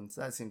those ones.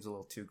 That seems a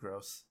little too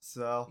gross.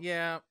 So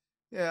Yeah.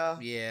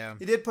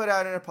 He did put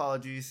out an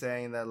apology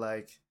saying that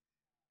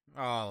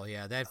oh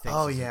yeah, that fixes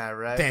oh yeah,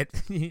 right.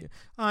 That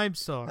I'm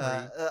sorry.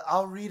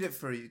 I'll read it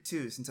for you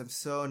too, since I'm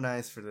so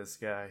nice for this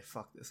guy.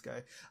 Fuck this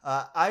guy.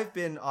 I've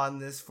been on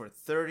this for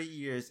 30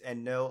 years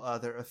and no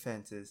other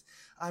offenses.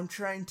 I'm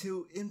trying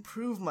to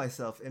improve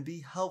myself and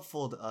be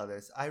helpful to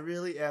others. I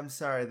really am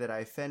sorry that I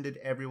offended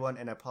everyone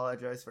and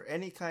apologize for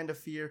any kind of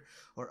fear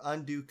or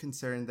undue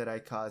concern that I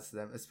caused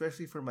them,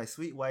 especially for my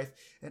sweet wife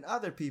and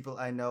other people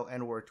I know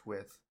and worked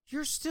with.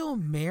 You're still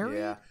married?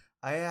 Yeah,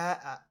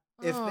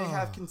 if they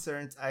have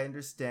concerns, I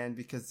understand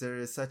because there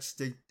is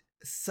such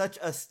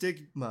a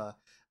stigma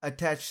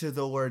attached to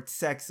the word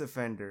sex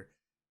offender.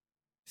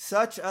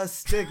 Such a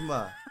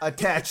stigma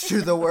attached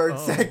to the word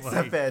sex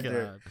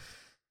offender.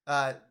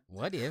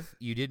 What if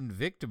you didn't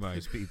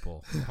victimize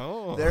people?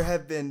 Oh. There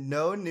have been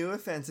no new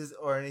offenses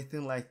or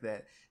anything like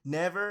that.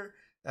 Never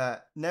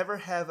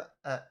had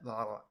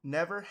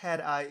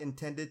I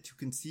intended to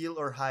conceal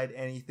or hide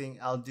anything.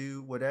 I'll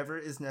do whatever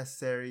is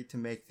necessary to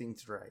make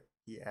things right,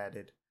 he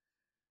added.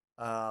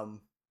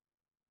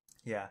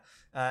 Yeah.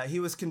 He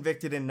was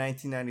convicted in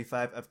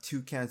 1995 of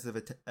 2 counts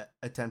of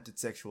attempted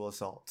sexual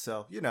assault.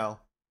 So, you know.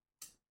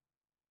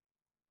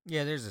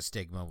 Yeah, there's a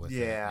stigma with it.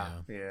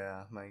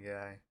 Yeah, my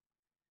guy.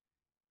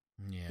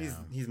 Yeah.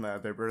 He's my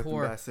other birth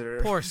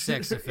ambassador. Poor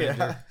sex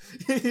offender.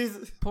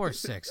 Poor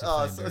sex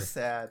offender. Oh, so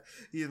sad.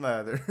 He's my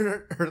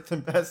other Earth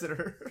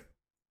ambassador.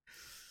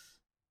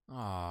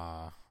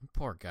 Aw,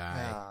 poor guy.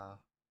 Yeah.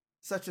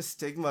 Such a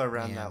stigma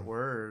around that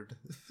word.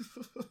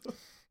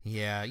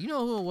 Yeah, you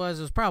know who it was?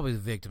 It was probably the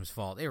victim's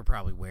fault. They were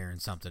probably wearing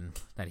something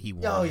that he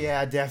wanted. Oh,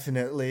 yeah,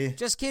 definitely.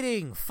 Just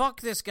kidding.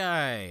 Fuck this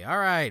guy. All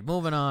right,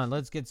 moving on.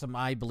 Let's get some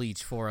eye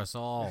bleach for us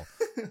all.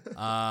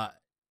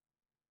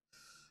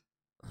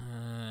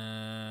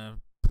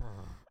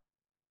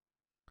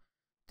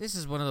 This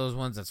is one of those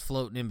ones that's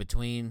floating in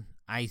between.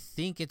 I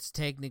think it's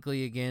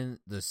technically, again,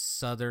 the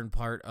southern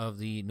part of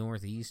the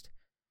Northeast.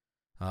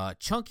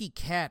 Chunky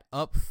cat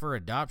up for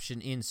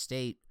adoption in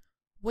state.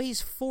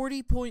 Weighs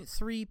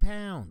 40.3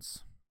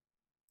 pounds.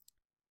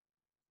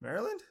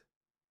 Maryland?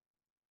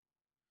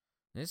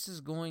 This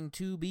is going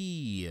to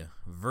be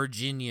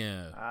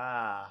Virginia.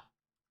 Ah.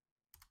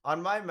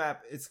 On my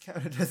map, it's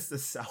counted as the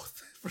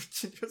South.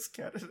 Virginia's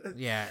counted as...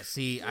 Yeah,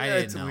 see, I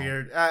didn't know. It's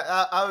weird.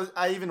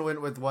 I even went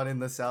with one in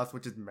the South,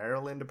 which is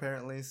Maryland,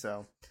 apparently,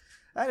 so...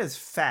 That is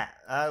fat.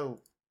 I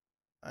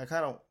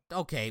kind of...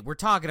 Okay, we're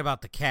talking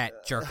about the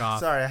cat, jerk off.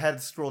 Sorry, I had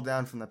to scroll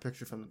down from that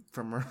picture from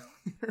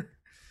earlier.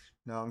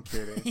 No, I'm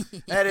kidding.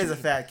 That is a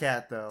fat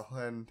cat, though,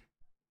 and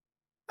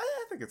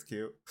I think it's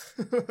cute.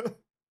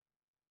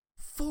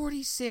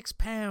 46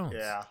 pounds.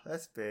 Yeah,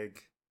 that's big.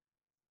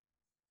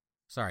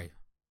 Sorry,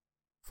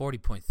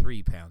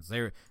 40.3 pounds.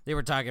 They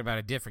were talking about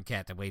a different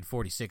cat that weighed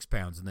 46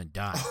 pounds and then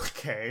died.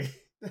 Okay.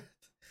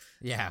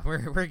 Yeah,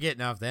 we're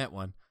getting off that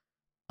one.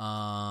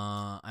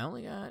 I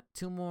only got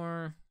 2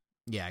 more.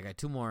 Yeah, I got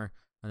 2 more,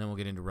 and then we'll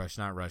get into Rush,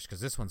 Not Rush,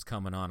 because this one's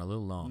coming on a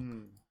little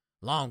long.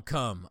 Long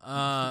come.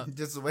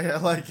 Just the way I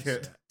like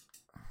it.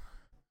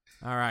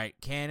 All right,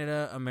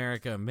 Canada,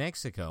 America,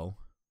 Mexico.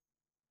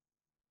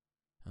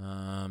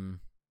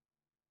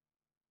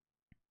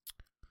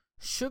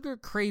 Sugar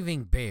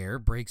craving bear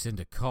breaks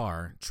into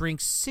car,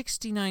 drinks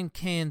 69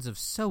 cans of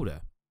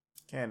soda.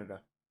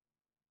 Canada.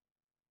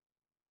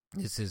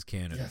 This is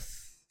Canada.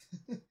 Yes.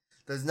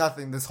 There's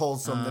nothing this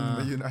wholesome than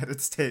the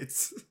United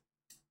States.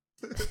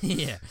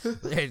 Yeah.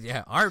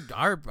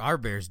 Our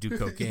bears do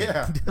cocaine.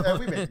 Yeah,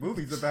 we make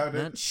movies about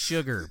it. Not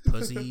sugar,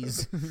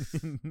 pussies.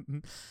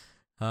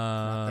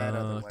 Not that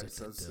other life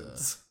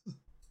substance.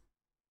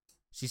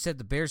 She said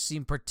the bears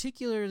seemed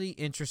particularly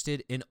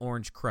interested in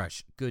Orange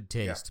Crush, good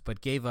taste,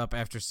 but gave up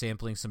after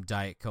sampling some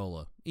Diet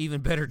Cola, even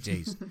better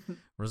taste.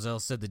 Roselle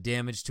said the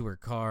damage to her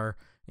car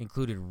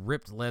included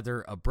ripped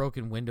leather, a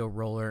broken window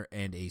roller,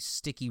 and a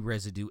sticky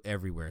residue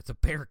everywhere. The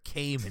bear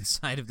came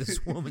inside of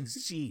this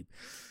woman's Jeep.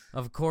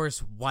 Of course,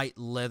 white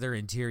leather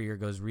interior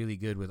goes really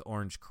good with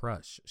Orange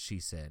Crush, she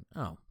said.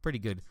 Oh, pretty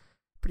good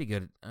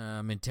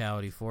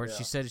mentality for it. Yeah.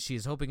 She said she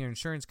is hoping her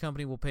insurance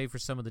company will pay for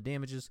some of the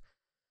damages.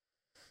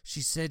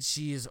 She said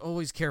she is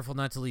always careful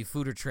not to leave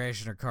food or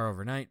trash in her car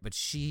overnight, but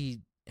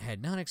she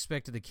had not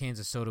expected the cans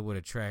of soda would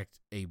attract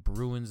a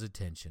Bruins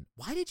attention.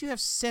 Why did you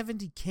have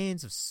 72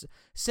 cans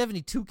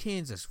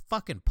of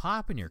fucking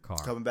pop in your car?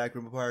 Coming back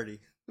from a party.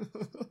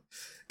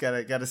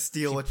 Gotta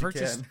steal what you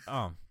can.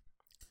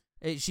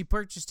 She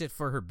purchased it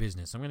for her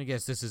business. I'm going to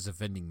guess this is a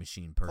vending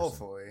machine person.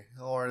 Hopefully.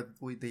 Or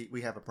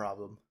we have a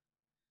problem.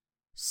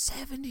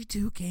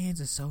 72 cans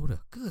of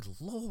soda. Good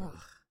Lord.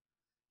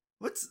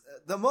 What's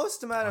the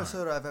most amount of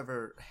soda I've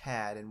ever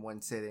had in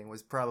one sitting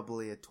was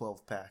probably a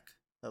 12-pack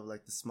of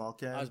like the small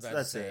cans. I was about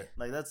to say. It.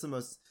 Like that's the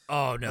most.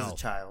 Oh no. As a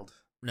child.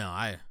 No,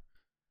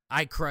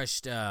 I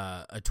crushed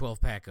a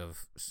 12-pack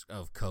of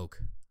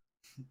Coke.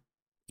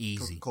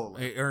 Easy.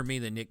 Coca-Cola. It earned me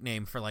the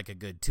nickname for like a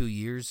good 2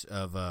 years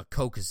of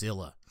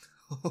Coca-Zilla.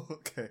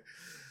 Okay.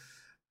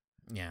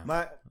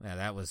 Yeah.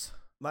 That was.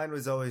 Mine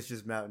was always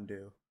just Mountain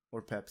Dew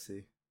or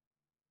Pepsi.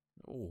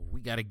 Oh,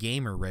 we got a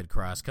gamer, Red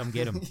Cross. Come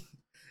get him.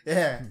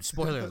 Yeah.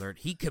 Spoiler alert,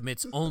 he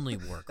commits only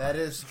war crimes. That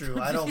is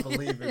true. I don't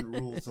believe in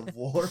rules of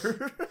war.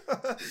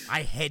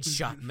 I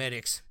headshot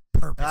medics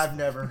purposely. I've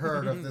never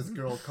heard of this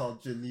girl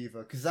called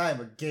Geneva because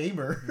I'm a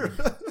gamer.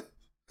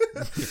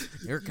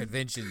 Your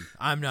convention,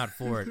 I'm not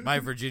for it. My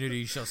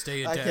virginity shall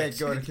stay intact. I can't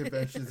go to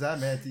conventions.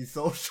 I'm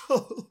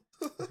antisocial.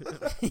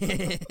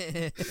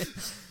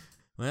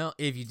 Well,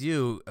 if you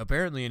do,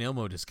 apparently an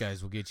Elmo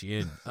disguise will get you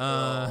in.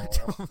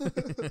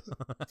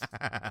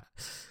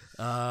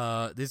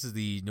 This is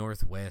the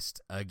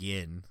Northwest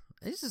again.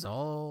 This is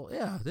all,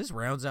 this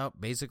rounds out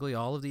basically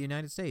all of the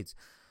United States.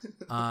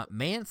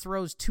 Man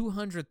throws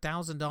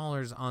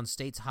 $200,000 on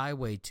state's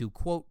highway to,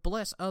 quote,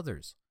 bless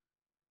others.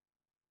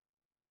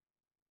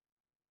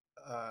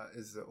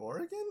 Is it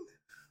Oregon?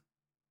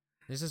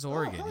 This is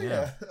Oregon,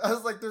 yeah. I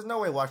was like, there's no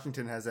way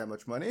Washington has that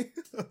much money.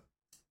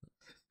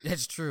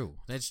 That's true.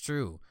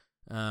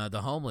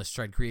 The homeless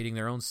tried creating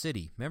their own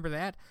city. Remember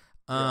that?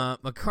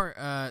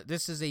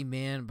 This is a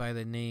man by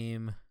the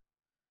name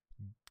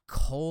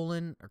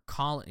Colin.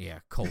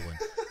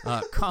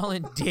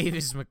 Colin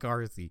Davis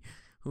McCarthy,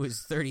 who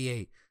is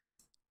 38.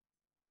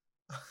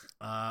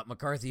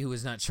 McCarthy, who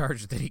was not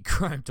charged with any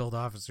crime, told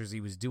officers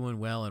he was doing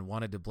well and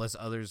wanted to bless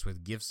others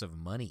with gifts of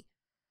money.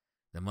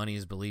 The money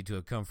is believed to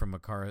have come from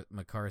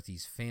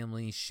McCarthy's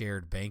family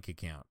shared bank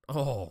account.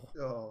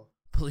 Oh.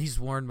 Police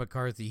warned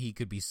McCarthy he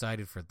could be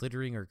cited for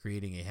littering or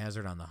creating a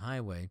hazard on the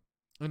highway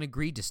and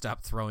agreed to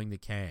stop throwing the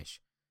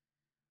cash.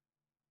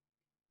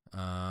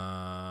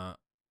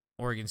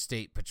 Oregon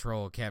State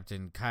Patrol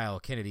Captain Kyle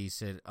Kennedy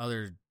said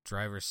other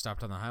drivers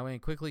stopped on the highway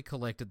and quickly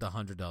collected the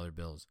 $100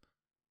 bills.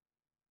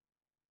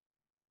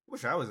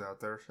 Wish I was out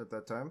there at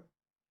that time.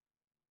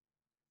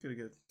 Could have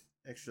got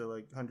extra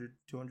like 100,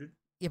 200.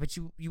 Yeah, but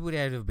you would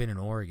have been in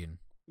Oregon.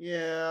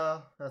 Yeah,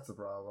 that's the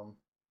problem.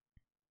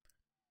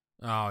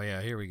 Oh,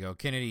 yeah, here we go.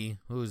 Kennedy,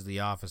 who is the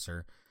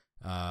officer,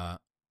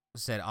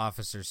 said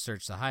officers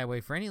searched the highway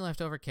for any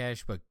leftover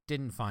cash but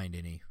didn't find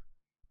any.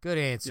 Good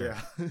answer.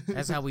 Yeah.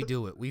 That's how we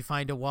do it. We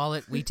find a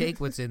wallet, we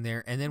take what's in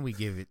there, and then we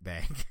give it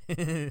back.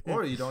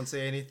 Or you don't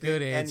say anything,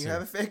 Good answer. And you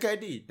have a fake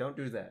ID. Don't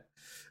do that.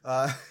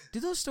 Do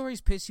those stories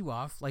piss you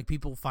off? Like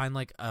people find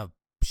like a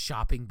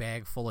shopping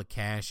bag full of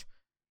cash,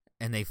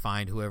 and they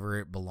find whoever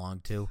it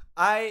belonged to.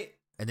 And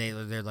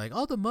they're like,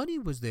 oh, the money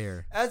was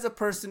there. As a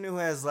person who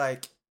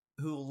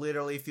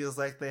literally feels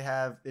like they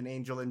have an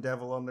angel and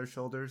devil on their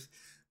shoulders,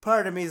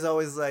 part of me is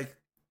always like,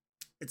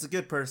 it's a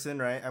good person,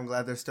 right? I'm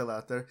glad they're still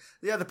out there.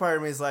 The other part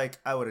of me is like,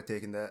 I would have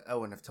taken that. I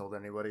wouldn't have told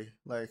anybody.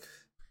 Like,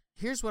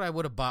 here's what I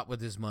would have bought with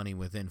this money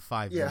within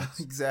 5 minutes.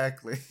 Yeah,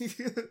 exactly.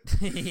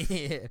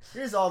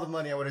 Here's all the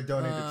money I would have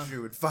donated to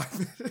you in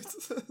 5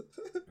 minutes.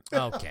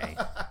 Okay.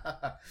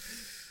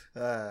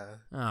 All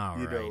right.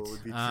 It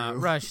would be true.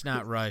 Rush,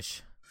 not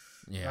rush.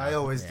 Yeah. I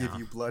always give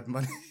you blood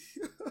money.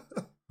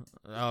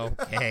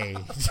 Okay.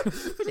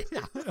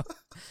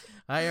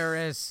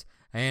 IRS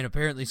and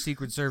apparently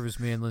Secret Service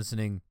man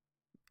listening.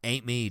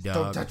 Ain't me, dog.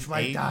 Don't touch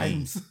my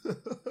dimes.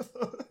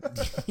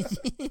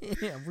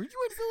 Yeah, were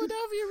you in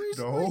Philadelphia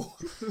recently?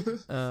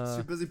 No.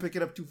 Too busy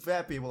picking up two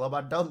fat people on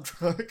my dump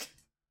truck.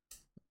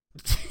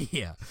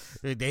 Yeah,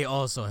 they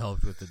also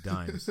helped with the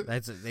dimes.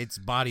 It's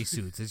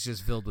bodysuits. It's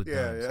just filled with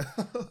dimes.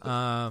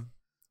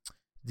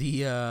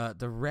 Yeah.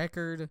 The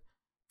record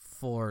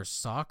for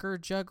soccer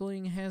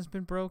juggling has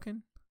been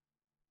broken.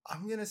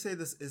 I'm gonna say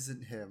this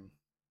isn't him.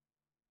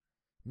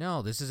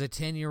 No, this is a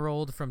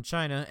 10-year-old from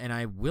China, and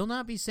I will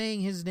not be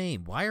saying his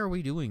name. Why are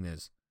we doing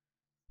this?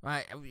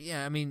 I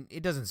mean,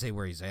 it doesn't say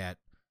where he's at.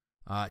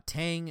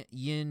 Tang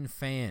Yin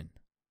Fan.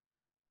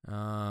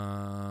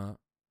 What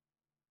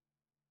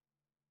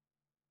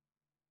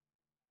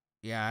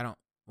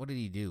did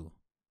he do?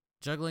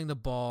 Juggling the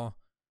ball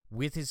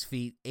with his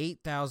feet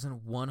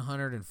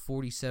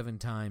 8,147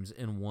 times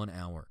in 1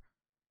 hour.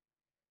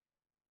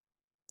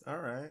 All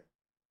right.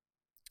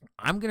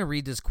 I'm going to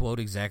read this quote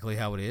exactly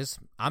how it is.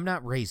 I'm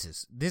not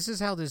racist. This is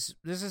how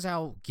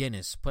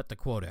Guinness put the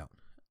quote out.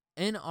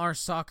 In our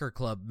soccer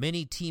club,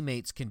 many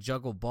teammates can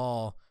juggle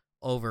ball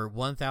over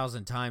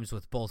 1,000 times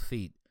with both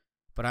feet,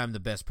 but I'm the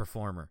best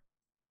performer.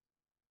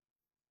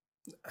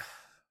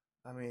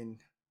 I mean,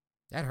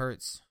 that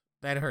hurts.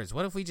 That hurts.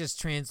 What if we just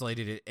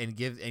translated it and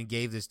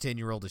gave this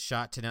 10-year-old a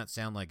shot to not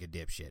sound like a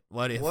dipshit?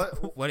 What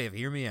if,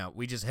 hear me out,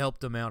 we just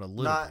helped him out a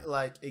little bit. Not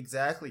like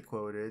exactly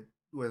quoted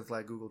with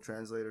like Google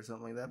Translate or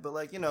something like that, but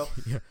like, yeah,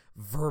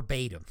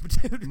 verbatim.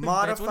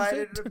 Modified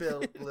it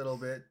a little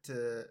bit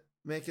to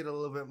make it a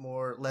little bit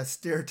more less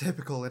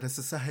stereotypical in a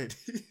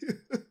society.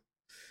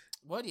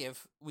 What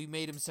if we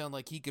made him sound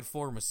like he could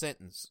form a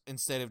sentence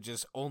instead of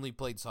just only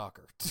played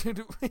soccer?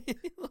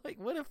 Like,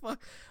 what if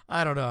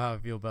I don't know how I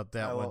feel about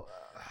that one.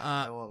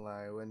 I won't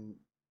lie. When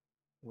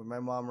my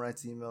mom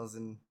writes emails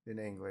in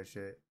English,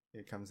 it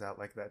comes out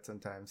like that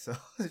sometimes. So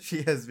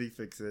she has me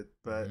fix it,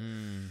 but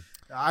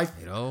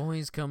it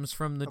always comes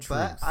from the truth.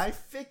 But I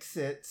fix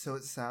it so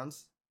it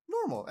sounds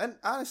normal. And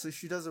honestly,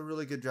 she does a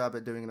really good job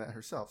at doing that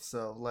herself.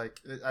 So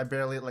like, I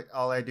barely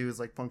all I do is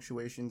like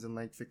punctuations and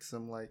like fix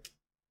some like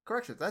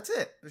corrections. That's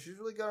it. She's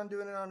really good on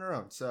doing it on her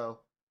own. So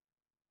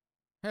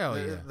hell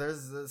yeah.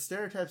 There's the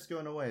stereotypes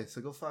going away.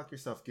 So go fuck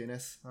yourself,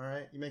 Guinness. All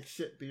right, you make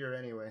shit beer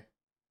anyway.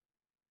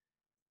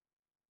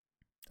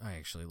 I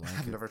actually like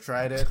I've it. never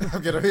tried it.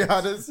 I'm gonna be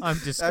honest. I'm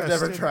disgusted. I've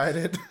never tried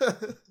it.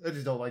 I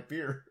just don't like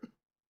beer.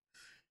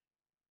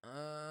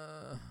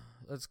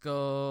 Let's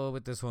go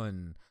with this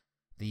one.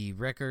 The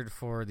record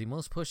for the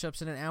most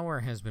push-ups in an hour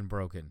has been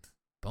broken.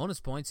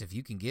 Bonus points if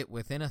you can get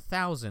within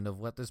 1,000 of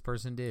what this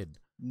person did.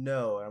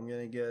 No, I'm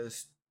gonna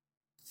guess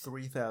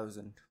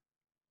 3,000.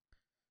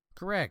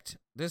 Correct.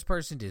 This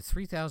person did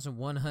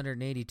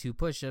 3,182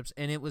 push-ups,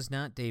 and it was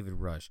not David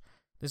Rush.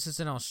 This is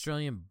an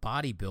Australian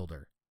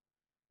bodybuilder.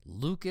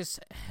 Lucas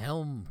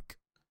Helmke,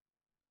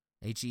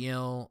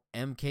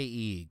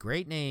 Helmke,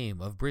 great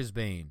name, of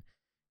Brisbane,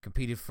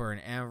 competed for an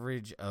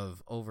average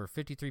of over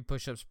 53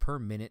 push-ups per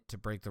minute to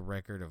break the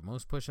record of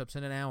most push-ups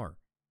in an hour.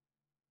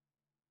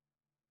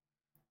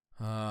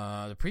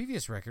 The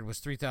previous record was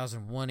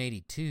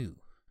 3,182.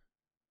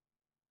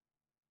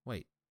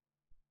 Wait,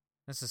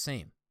 that's the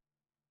same.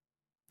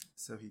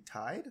 So he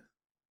tied?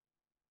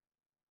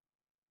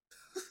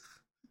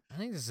 I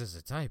think this is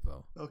a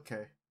typo.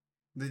 Okay.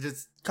 They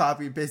just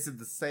copy and pasted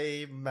the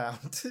same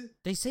amount.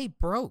 They say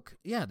broke.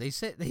 Yeah, they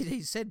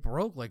said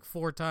broke like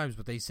 4 times,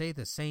 but they say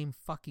the same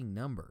fucking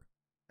number.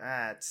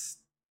 That's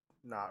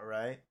not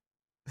right.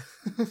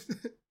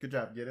 Good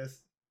job,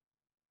 Giddis.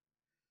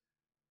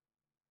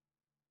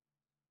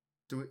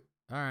 Do we?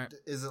 All right.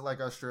 Is it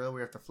like Australia?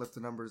 We have to flip the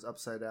numbers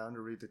upside down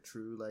to read the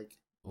true like.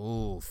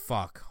 Oh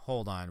fuck!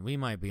 Hold on, we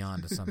might be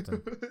on to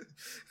something.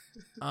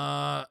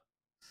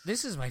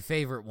 This is my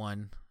favorite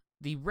one.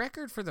 The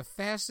record for the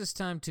fastest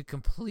time to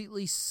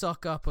completely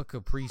suck up a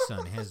Capri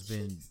Sun has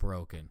been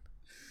broken.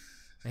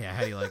 Yeah,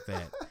 how do you like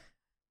that?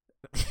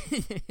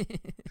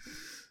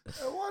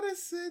 I want to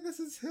say this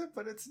is him,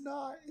 but it's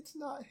not. It's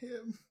not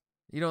him.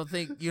 You don't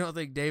think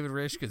David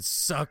Rich could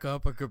suck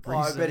up a Capri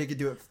Sun? I bet he could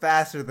do it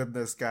faster than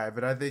this guy,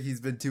 but I think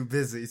he's been too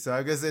busy, so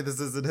I'm gonna say this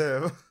isn't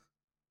him.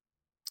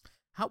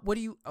 What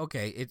do you?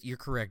 Okay, you're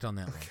correct on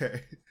that one.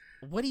 Okay.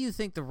 What do you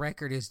think the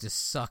record is to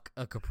suck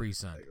a Capri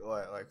Sun?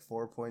 Like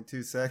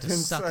 4.2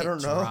 seconds? Suck I don't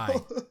it know. dry.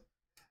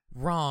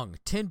 Wrong.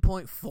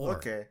 10.4.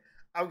 Okay.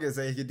 I'm going to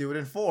say he could do it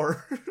in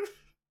 4.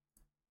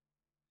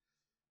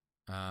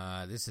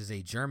 This is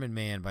a German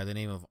man by the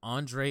name of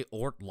Andre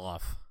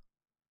Ortolf.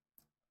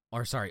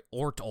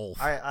 Ortolf.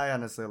 I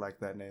honestly like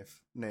that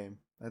name.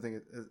 I think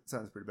it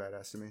sounds pretty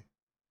badass to me.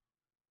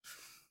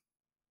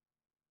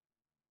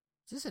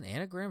 Is this an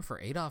anagram for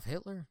Adolf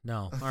Hitler?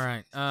 No. All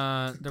right.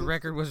 The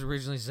record was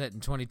originally set in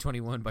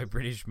 2021 by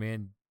British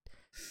man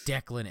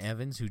Declan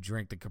Evans, who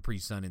drank the Capri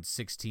Sun in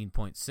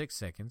 16.6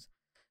 seconds,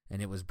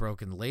 and it was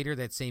broken later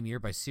that same year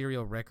by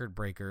serial record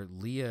breaker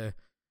Leah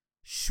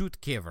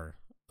Schutkever,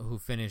 who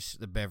finished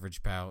the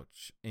beverage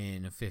pouch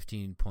in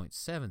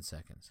 15.7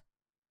 seconds.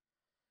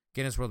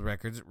 Guinness World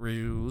Records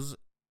rules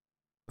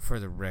for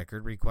the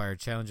record require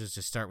challenges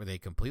to start with a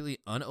completely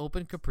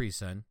unopened Capri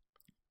Sun,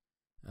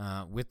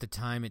 with the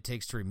time it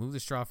takes to remove the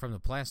straw from the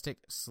plastic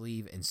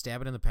sleeve and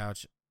stab it in the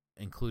pouch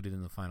included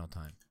in the final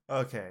time.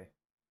 Okay.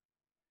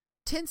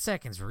 10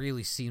 seconds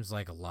really seems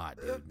like a lot,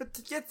 dude. But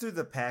to get through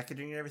the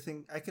packaging and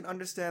everything, I can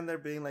understand there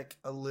being like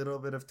a little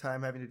bit of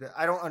time having to do.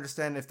 I don't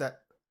understand if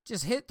that.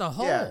 Just hit the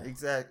hole. Yeah,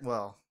 exactly.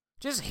 Well,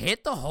 just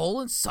hit the hole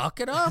and suck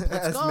it up.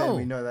 Let's as go. men,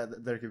 we know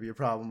that there could be a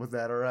problem with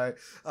that. All right.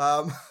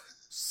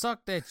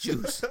 Suck that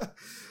juice.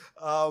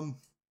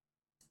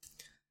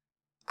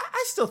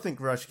 I still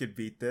think Rush could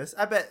beat this.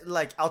 I bet,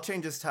 like, I'll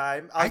change his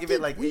time. I'll give it,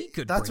 like, we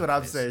could. That's what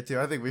I'm this. saying, too.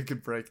 I think we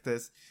could break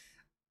this.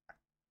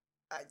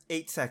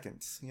 8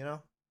 seconds, you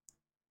know?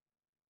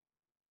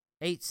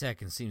 8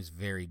 seconds seems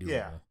very doable.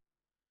 Yeah.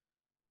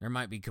 There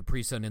might be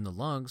Capri Sun in the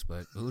lungs,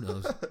 but who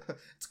knows?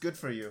 It's good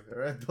for you, all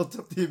right? Built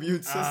up the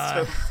immune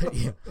system.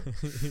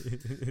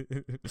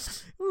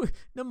 Ooh,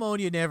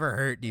 pneumonia never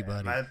hurt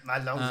anybody. Yeah, my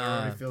lungs are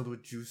already filled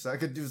with juice. I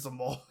could do some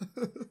more.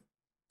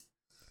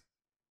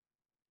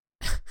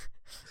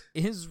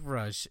 Is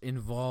Rush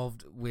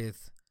involved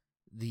with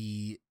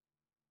the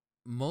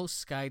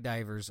most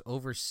skydivers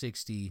over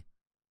 60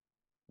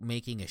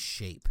 making a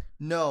shape?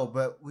 No,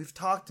 but we've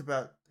talked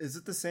about... Is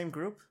it the same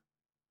group?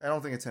 I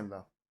don't think it's him,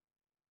 though.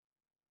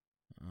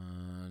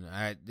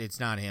 It's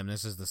not him.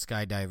 This is the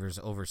skydivers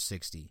over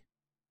 60.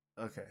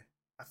 Okay.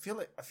 I feel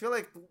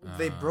like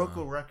they broke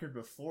a record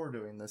before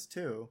doing this,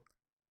 too.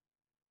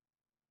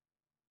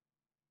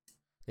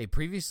 They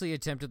previously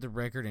attempted the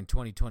record in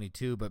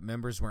 2022, but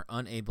members were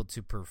unable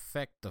to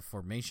perfect the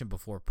formation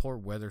before poor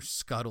weather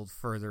scuttled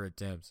further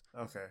attempts.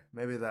 Okay,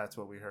 maybe that's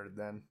what we heard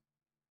then.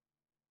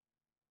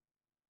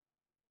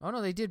 Oh,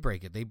 no, they did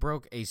break it. They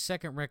broke a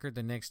second record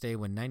the next day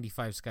when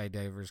 95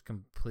 skydivers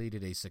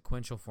completed a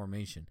sequential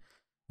formation,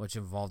 which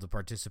involved the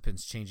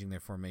participants changing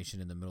their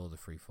formation in the middle of the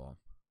free fall.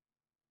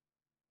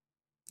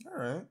 All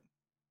right.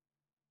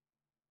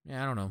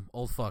 Yeah, I don't know.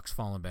 Old fucks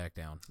falling back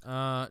down.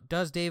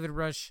 Does David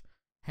Rush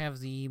have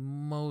the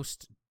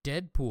most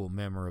Deadpool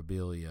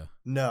memorabilia?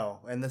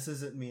 No, and this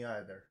isn't me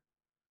either.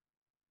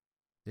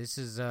 This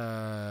is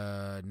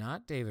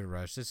not David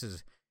Rush. This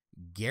is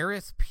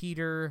Gareth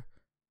Peter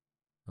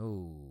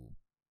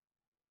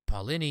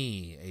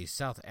Paulini, a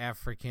South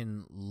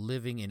African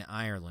living in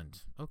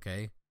Ireland.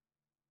 Okay.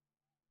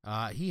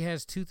 He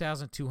has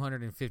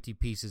 2,250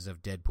 pieces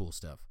of Deadpool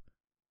stuff.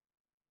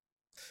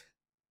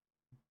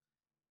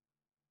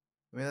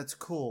 I mean, that's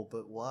cool,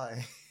 but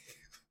why?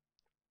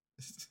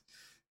 Is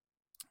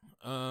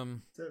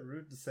that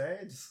rude to say?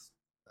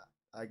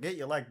 I get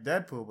you like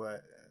Deadpool,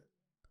 but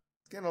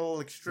it's getting a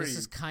little extreme. This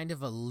is kind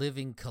of a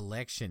living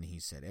collection, he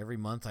said. Every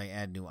month I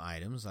add new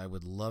items. I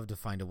would love to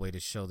find a way to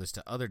show this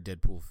to other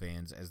Deadpool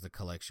fans as the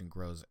collection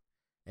grows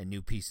and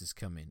new pieces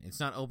come in.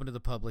 It's not open to the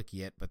public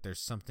yet, but there's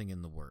something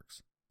in the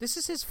works. This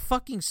is his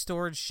fucking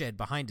storage shed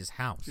behind his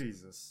house.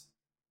 Jesus.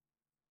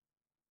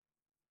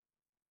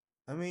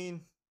 I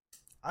mean,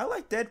 I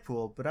like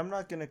Deadpool, but I'm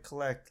not going to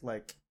collect,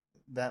 like,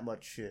 that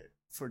much shit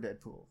for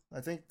Deadpool. I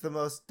think the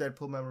most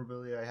Deadpool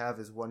memorabilia I have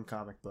is one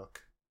comic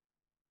book.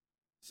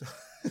 So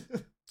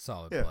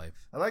Solid yeah, play.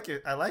 I like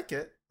it.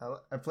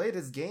 I played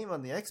his game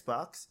on the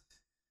Xbox,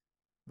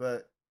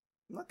 but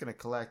I'm not going to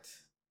collect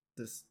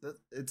this.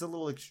 It's a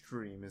little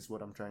extreme is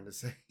what I'm trying to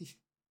say.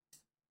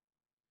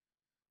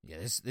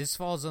 Yeah, this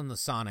falls on the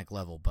Sonic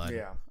level, bud.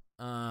 Yeah.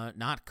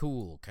 Not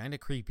cool. Kind of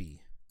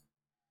creepy.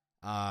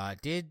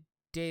 Did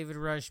David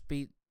Rush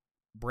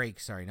break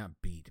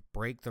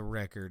the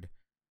record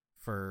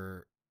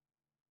for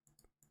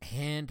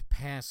hand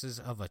passes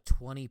of a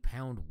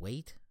 20-pound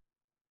weight?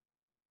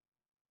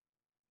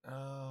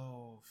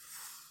 Oh,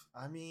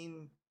 I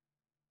mean,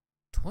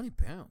 20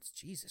 pounds.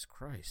 Jesus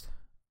Christ.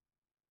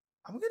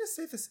 I'm going to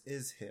say this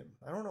is him.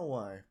 I don't know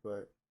why,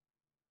 but...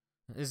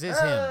 This is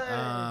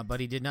him, but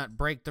he did not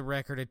break the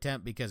record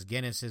attempt because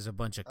Guinness is a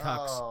bunch of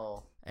cucks.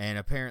 Oh. And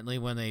apparently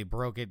when they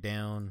broke it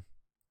down,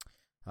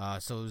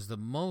 so it was the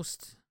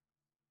most...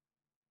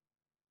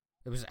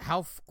 It was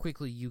how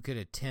quickly you could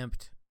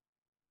attempt...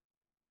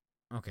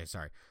 Okay,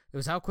 sorry. It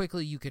was how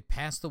quickly you could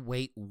pass the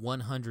weight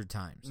 100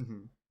 times.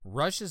 Mm-hmm.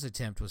 Rush's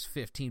attempt was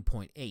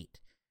 15.8,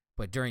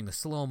 but during the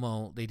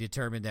slow-mo, they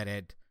determined that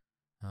at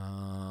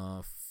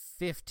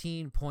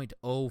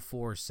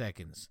 15.04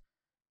 seconds,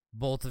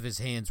 both of his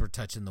hands were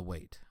touching the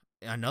weight.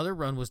 Another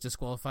run was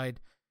disqualified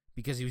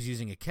because he was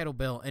using a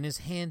kettlebell and his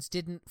hands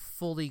didn't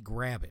fully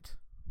grab it,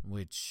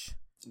 which...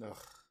 Ugh.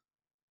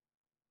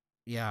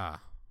 Yeah.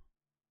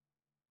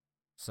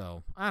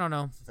 So, I don't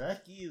know.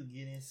 Fuck you,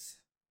 Guinness.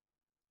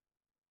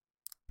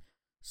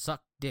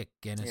 Suck dick,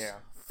 Guinness. Yeah.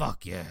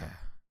 Fuck yeah.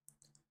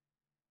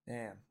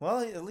 Damn. Well,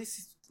 at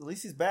least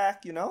he's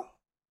back, you know?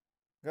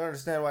 I don't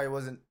understand why he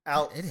wasn't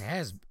out.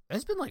 It's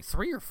been like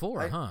 3 or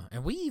 4, huh?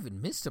 And we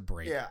even missed a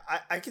break. Yeah,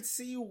 I could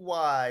see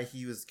why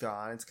he was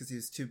gone. It's because he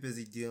was too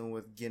busy dealing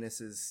with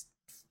Guinness's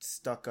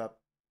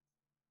stuck-up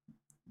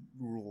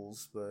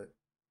rules, but...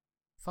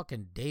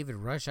 Fucking David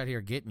Rush out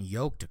here getting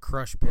yoked to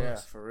crush puss. Yeah,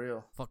 for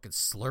real. Fucking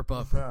slurp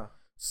up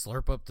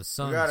the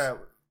Suns.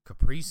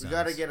 Capri Suns. We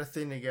gotta get a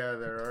thing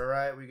together, all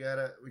right? We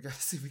gotta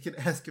see if we can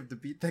ask him to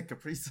beat that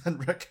Capri Sun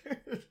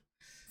record.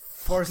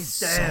 For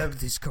Stem.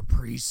 This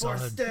Capri Sun.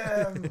 For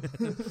Stem.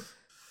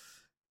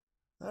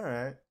 All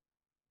right.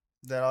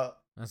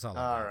 That's all.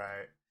 All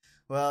right.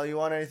 Well, you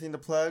want anything to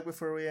plug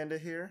before we end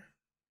it here?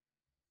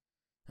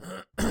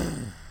 Said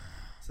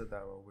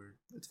that a little weird.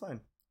 It's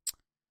fine.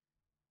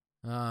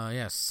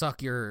 Yeah.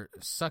 Suck your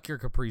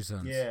Capri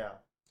Suns. Yeah.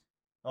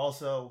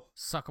 Also,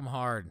 suck them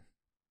hard.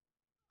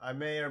 I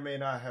may or may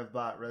not have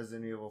bought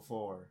Resident Evil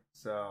 4,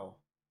 so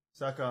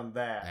suck on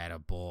that.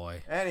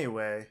 Attaboy.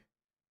 Anyway,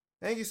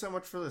 thank you so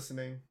much for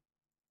listening.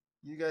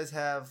 You guys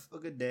have a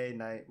good day,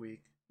 night,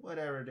 week,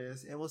 whatever it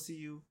is, and we'll see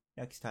you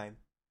next time.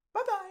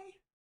 Bye-bye.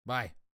 Bye.